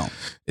 Nah, it don't.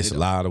 It's a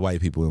lot of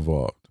white people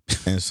involved.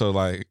 And so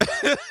like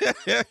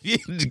you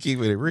just keep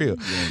it real.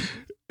 Yeah.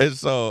 And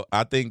so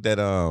I think that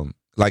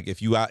like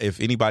if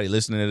anybody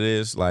listening to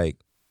this, like,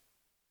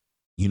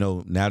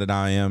 now that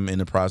I am in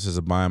the process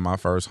of buying my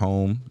first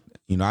home,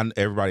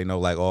 everybody know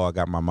like, oh, I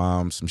got my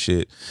mom some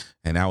shit,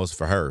 and that was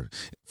for her.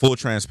 Full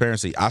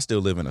transparency, I still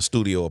live in a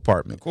studio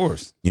apartment. Of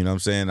course. You know what I'm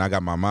saying? I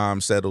got my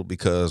mom settled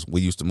because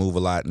we used to move a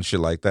lot and shit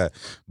like that.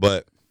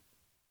 But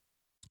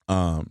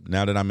now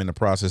that I'm in the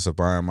process of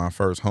buying my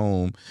first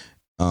home,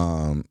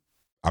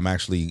 I'm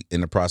actually in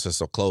the process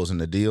of closing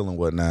the deal and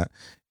whatnot.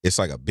 It's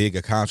like a big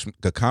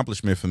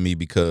accomplishment for me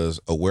because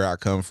of where I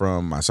come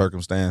from, my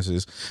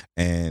circumstances.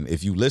 And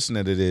if you listen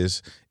to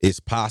this, it's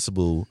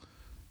possible.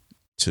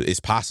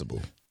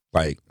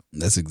 Like,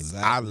 that's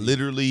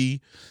exactly.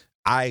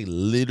 I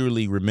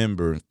literally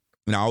remember,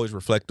 and I always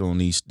reflect on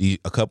these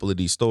a couple of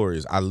these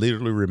stories. I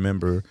literally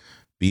remember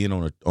being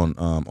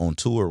on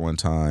tour one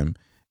time,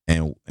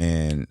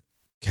 and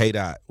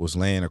K-Dot was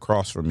laying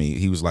across from me.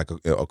 He was like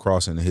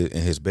across in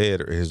his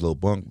bed or his little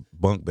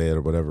bunk bed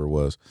or whatever it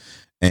was.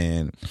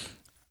 And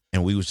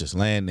we was just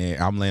laying there.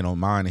 I'm laying on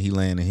mine and he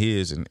laying in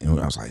his. And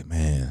I was like,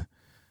 man,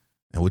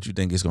 and what you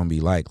think it's going to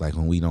be like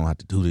when we don't have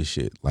to do this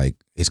shit? Like,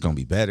 it's going to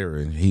be better.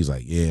 And he's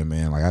like, yeah,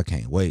 man, like, I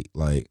can't wait.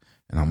 Like,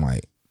 and I'm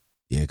like,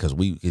 yeah, because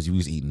we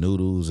was eating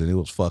noodles and it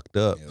was fucked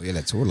up. Yeah,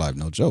 that tour life,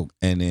 no joke.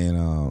 And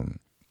then,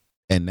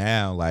 and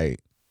now,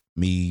 like,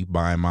 me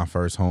buying my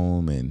first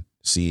home and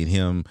seeing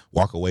him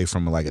walk away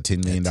from like a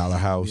 $10 million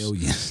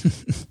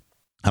house.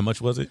 How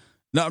much was it?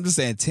 No, I'm just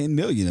saying $10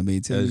 million. I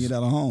mean, $10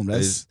 million home. I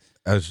was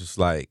just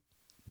like,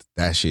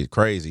 that shit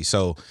crazy.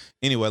 So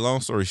anyway,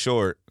 long story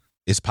short,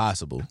 it's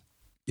possible.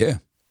 Yeah,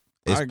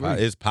 I agree.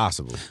 It's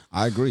possible.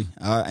 I agree.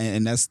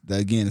 And that's,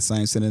 again, the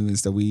same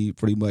sentiments that we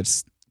pretty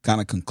much kind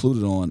of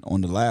concluded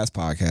on the last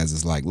podcast.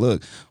 Is like,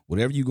 look,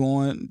 whatever you're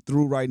going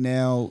through right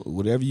now,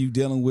 whatever you're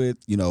dealing with,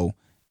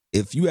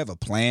 if you have a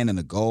plan and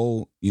a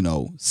goal,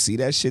 see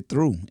that shit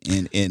through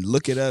and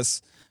look at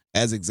us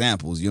as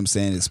examples. You know what I'm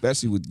saying?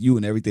 Especially with you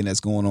and everything that's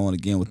going on,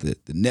 again, with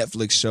the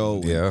Netflix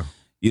show. Yeah.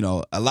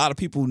 And, a lot of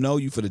people know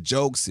you for the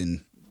jokes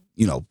and,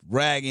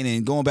 bragging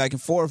and going back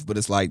and forth, but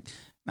it's like,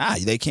 nah,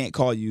 they can't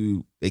call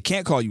you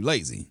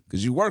lazy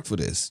because you work for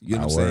this. You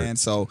know what I'm saying?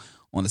 So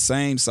on the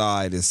same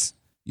side, it's,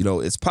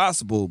 it's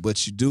possible,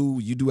 but you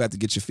do have to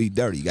get your feet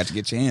dirty. You got to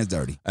get your hands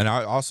dirty. And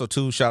I also,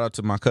 too, shout out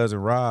to my cousin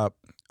Rob.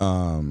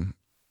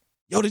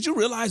 Yo, did you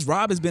realize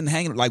Rob has been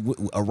hanging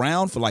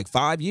around for like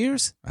 5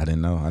 years? I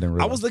didn't know. I didn't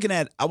realize. I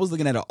was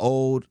looking at an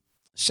old.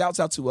 Shouts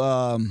out to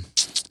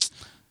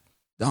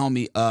the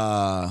homie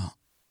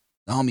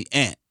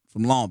Ant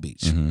from Long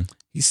Beach. Mm-hmm.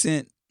 He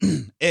sent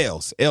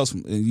Els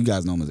from, you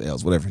guys know him as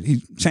Els, whatever.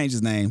 He changed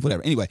his name,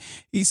 whatever. Anyway,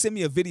 he sent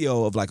me a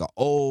video of like an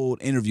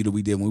old interview that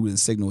we did when we were in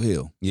Signal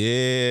Hill.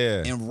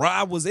 Yeah, and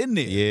Rob was in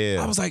there.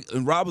 Yeah, I was like,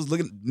 and Rob was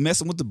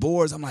messing with the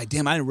boards. I'm like,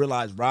 damn, I didn't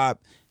realize Rob.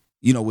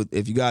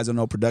 If you guys don't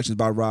know Productions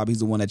by Rob, he's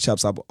the one that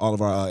chops up all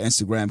of our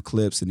Instagram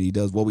clips, and he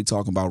does What We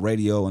Talking About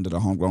Radio under the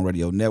Homegrown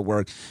Radio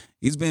Network.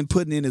 He's been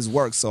putting in his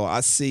work, so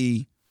I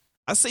seen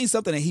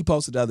something that he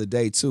posted the other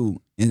day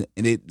too, and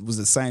it was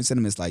the same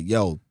sentiments. Like,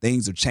 yo,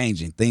 things are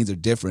changing, things are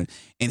different,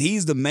 and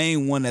he's the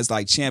main one that's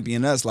like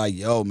championing us. Like,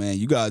 yo, man,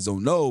 you guys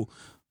don't know,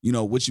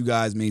 what you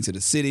guys mean to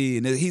the city,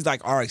 and he's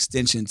like our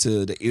extension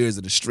to the ears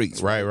of the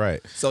streets. Right.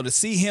 So to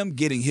see him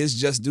getting his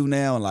just due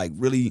now and like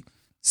really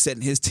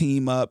setting his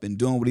team up and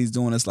doing what he's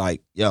doing. It's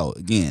like, yo,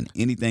 again,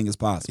 anything is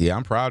possible. Yeah,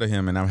 I'm proud of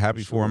him, and I'm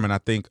happy for him. And I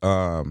think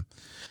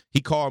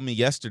he called me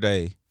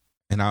yesterday,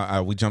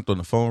 and we jumped on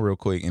the phone real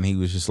quick, and he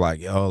was just like,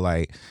 yo,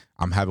 like,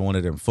 I'm having one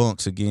of them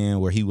funks again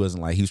where he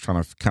wasn't like, he was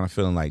trying to kind of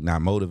feeling like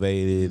not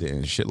motivated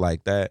and shit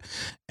like that.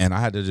 And I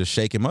had to just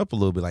shake him up a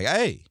little bit like,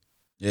 hey.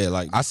 Yeah,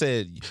 like I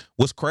said,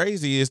 what's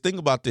crazy is, think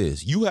about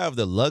this. You have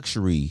the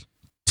luxury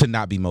to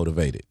not be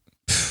motivated.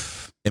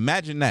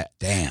 Imagine that.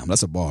 Damn,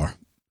 that's a bar.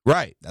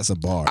 Right. That's a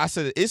bar. I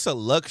said, it's a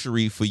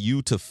luxury for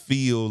you to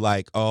feel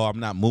like, oh, I'm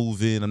not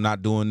moving, I'm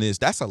not doing this.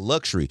 That's a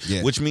luxury,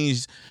 which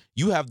means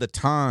you have the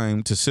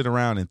time to sit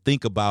around and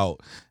think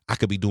about, I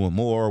could be doing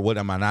more. What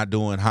am I not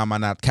doing? How am I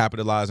not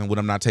capitalizing? What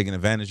I'm not taking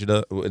advantage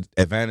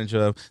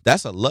of?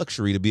 That's a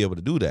luxury to be able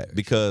to do that,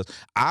 because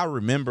I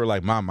remember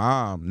like my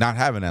mom not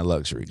having that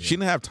luxury. She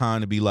didn't have time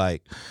to be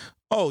like,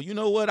 oh, you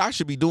know what? I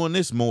should be doing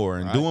this more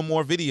and doing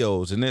more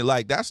videos. And then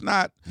like, that's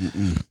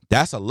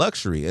a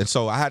luxury. And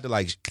so I had to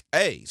like,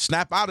 hey,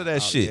 snap out of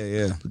that shit.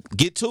 Yeah.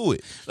 Get to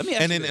it. Let me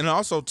ask you and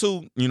also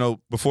too, you know,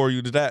 before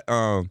you do that,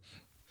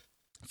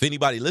 if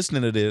anybody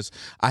listening to this,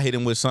 I hit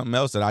him with something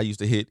else that I used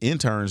to hit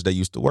interns that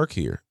used to work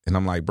here. And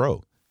I'm like,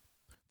 bro,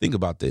 think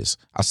about this.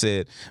 I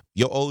said,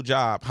 your old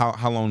job,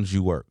 how long did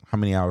you work? How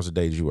many hours a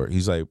day did you work?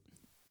 He's like,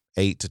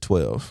 8 to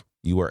 12.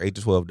 You work 8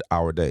 to 12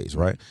 hour days,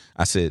 right?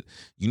 I said,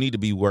 you need to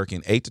be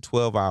working 8 to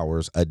 12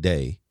 hours a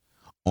day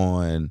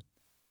on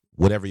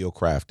whatever your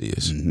craft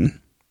is. Mm-hmm.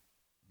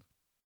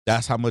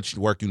 That's how much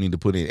work you need to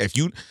put in.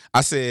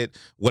 I said,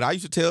 what I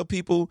used to tell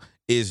people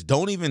is,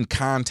 don't even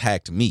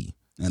contact me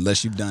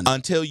unless you've done it.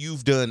 Until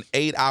you've done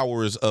 8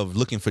 hours of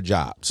looking for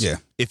jobs. Yeah.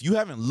 If you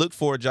haven't looked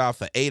for a job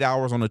for 8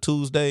 hours on a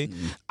Tuesday,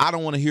 I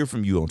don't want to hear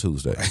from you on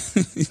Tuesday.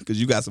 Because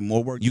you got some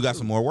more work. You got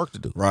some more work to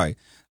do. Right.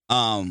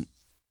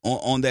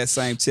 On that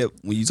same tip,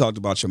 when you talked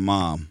about your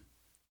mom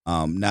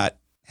not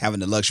having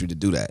the luxury to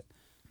do that,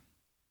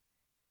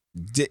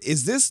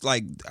 is this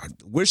like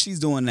where she's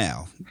doing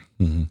now,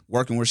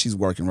 working where she's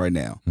working right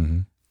now?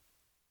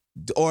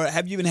 Or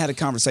have you even had a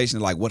conversation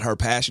of like what her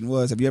passion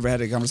was? Have you ever had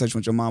a conversation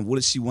with your mom? What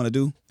does she want to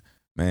do?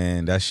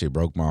 Man, that shit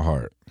broke my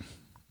heart.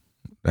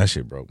 That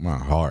shit broke my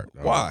heart.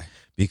 Why?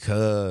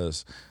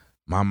 Because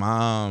my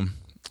mom,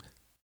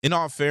 in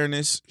all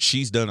fairness,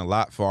 she's done a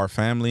lot for our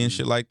family and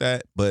shit like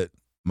that, but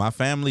my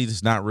family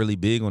is not really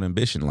big on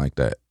ambition like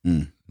that.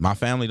 My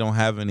family don't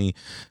have any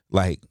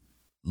like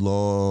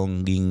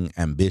longing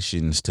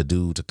ambitions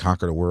to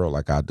conquer the world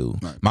like I do.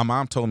 Right. My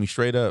mom told me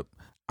straight up,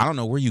 I don't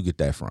know where you get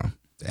that from.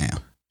 Damn.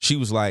 She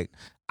was like,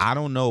 I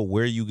don't know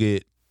where you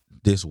get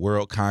this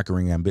world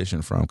conquering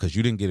ambition from, because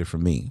you didn't get it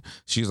from me.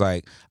 She's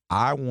like,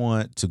 I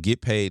want to get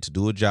paid to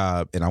do a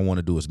job, and I want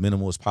to do as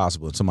minimal as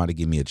possible, and somebody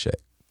give me a check.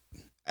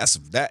 That's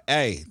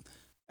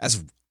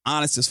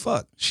honest as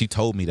fuck. She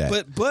told me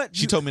that. But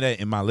she told me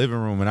that in my living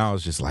room, and I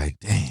was just like,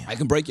 damn. I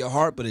can break your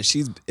heart, but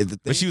she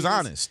was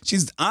honest.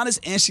 She's honest,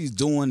 and she's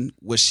doing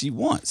what she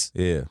wants.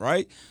 Yeah.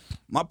 Right?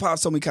 My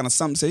pops told me kind of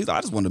something. He's like,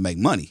 I just wanted to make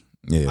money.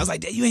 Yeah. I was like,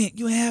 Dad,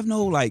 you have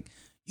no like,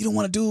 you don't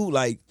want to do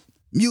like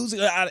music.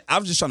 I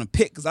was just trying to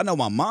pick, because I know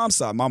my mom's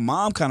side. My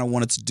mom kind of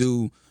wanted to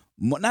do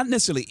not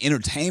necessarily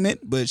entertainment,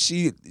 but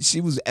she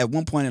was at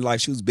one point in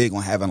life, she was big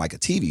on having like a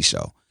TV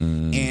show.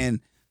 And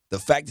the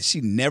fact that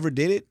she never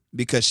did it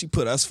because she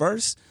put us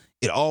first,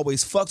 it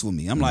always fucks with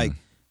me. I'm like,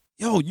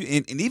 yo,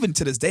 and even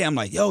to this day, I'm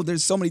like, yo,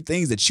 there's so many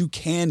things that you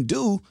can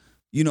do,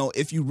 you know,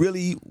 if you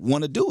really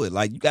want to do it.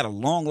 Like, you got a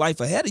long life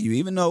ahead of you.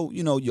 Even though,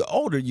 you know, you're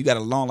older, you got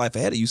a long life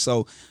ahead of you.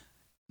 So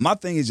my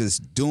thing is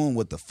just doing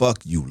what the fuck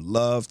you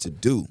love to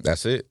do.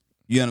 That's it.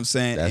 You know what I'm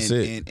saying? That's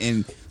it.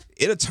 And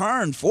it'll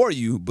turn for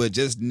you, but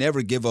just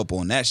never give up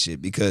on that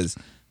shit, because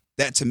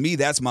that, to me,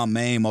 that's my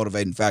main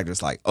motivating factor.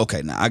 It's like,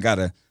 okay, now I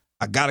gotta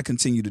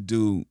continue to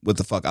do what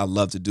the fuck I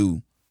love to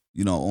do,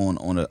 you know,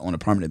 on a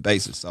permanent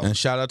basis. So, and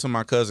shout out to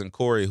my cousin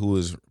Corey, who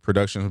is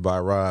productions by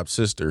Rob's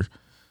sister.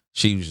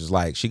 She was just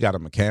like, she got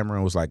him a camera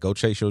and was like, go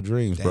chase your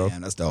dreams, bro.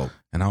 Damn, that's dope.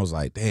 And I was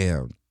like,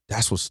 damn,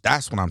 that's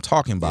what I'm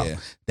talking about. Yeah.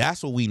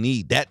 That's what we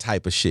need, that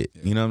type of shit.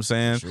 Yeah. You know what I'm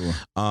saying? Sure.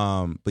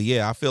 But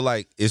yeah, I feel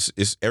like it's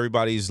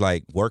everybody's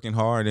like working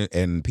hard,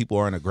 and people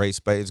are in a great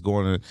space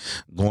going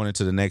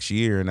into the next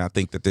year. And I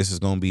think that this is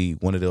going to be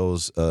one of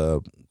those,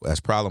 as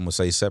Problem would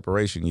say,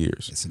 separation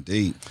years. Yes,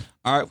 indeed.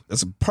 All right,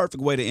 that's a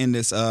perfect way to end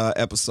this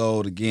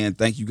episode. Again,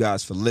 thank you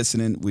guys for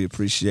listening. We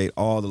appreciate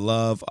all the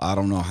love. I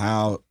don't know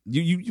how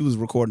you was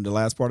recording the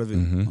last part of it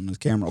on the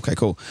camera. Okay,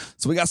 cool.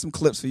 So we got some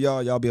clips for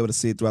y'all. Y'all be able to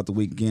see it throughout the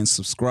week. Again,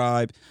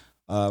 subscribe,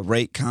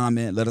 rate,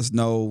 comment. Let us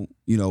know,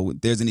 you know,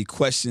 if there's any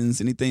questions,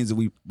 any things that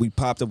we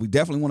popped up. We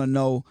definitely want to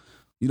know,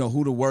 you know,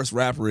 who the worst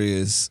rapper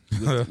is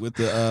with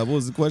the what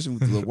was the question?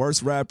 With the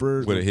worst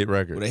rapper with a hit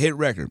record. With a hit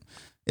record.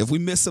 If we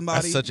miss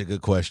somebody, that's such a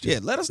good question. Yeah,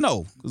 let us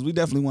know, because we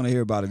definitely want to hear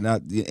about it. Now,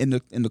 in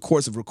the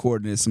course of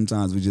recording it,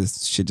 sometimes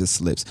shit just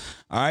slips.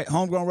 All right,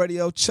 Homegrown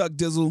Radio, Chuck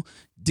Dizzle,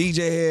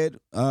 DJ Head.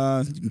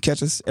 You can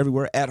catch us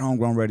everywhere at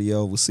Homegrown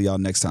Radio. We'll see y'all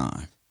next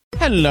time.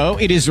 Hello,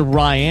 it is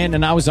Ryan,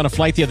 and I was on a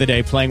flight the other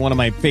day playing one of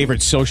my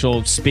favorite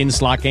social spin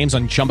slot games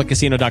on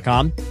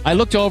ChumbaCasino.com. I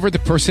looked over at the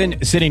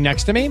person sitting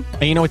next to me,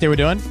 and you know what they were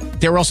doing?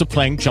 They were also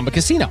playing Chumba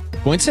Casino.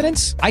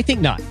 Coincidence? I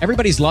think not.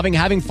 Everybody's loving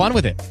having fun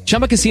with it.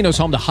 Chumba Casino is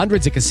home to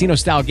hundreds of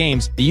casino-style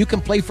games that you can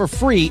play for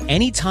free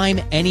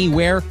anytime,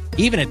 anywhere,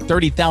 even at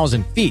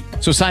 30,000 feet.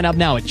 So sign up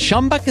now at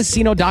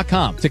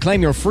ChumbaCasino.com to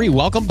claim your free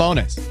welcome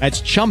bonus.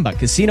 That's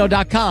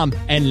ChumbaCasino.com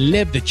and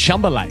live the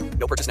Chumba life.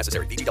 No purchase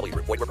necessary. VGW.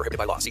 Void were prohibited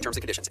by law. See terms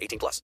and conditions.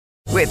 18+.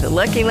 With the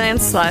Lucky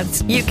Land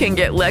Slots, you can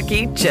get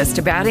lucky just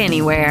about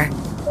anywhere.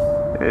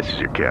 This is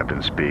your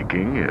captain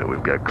speaking.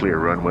 We've got clear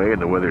runway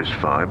and the weather's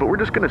fine, but we're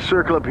just going to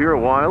circle up here a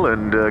while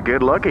and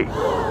get lucky.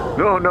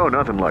 No,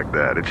 nothing like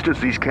that. It's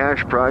just these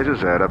cash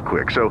prizes add up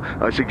quick. So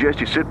I suggest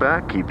you sit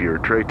back, keep your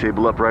tray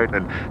table upright,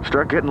 and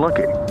start getting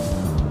lucky.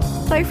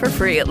 Play for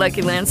free at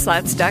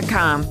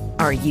LuckyLandSlots.com.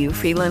 Are you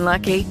feeling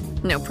lucky?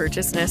 No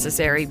purchase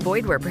necessary.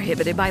 Void where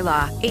prohibited by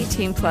law.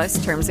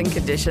 18+ terms and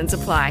conditions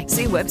apply.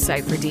 See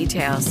website for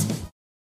details.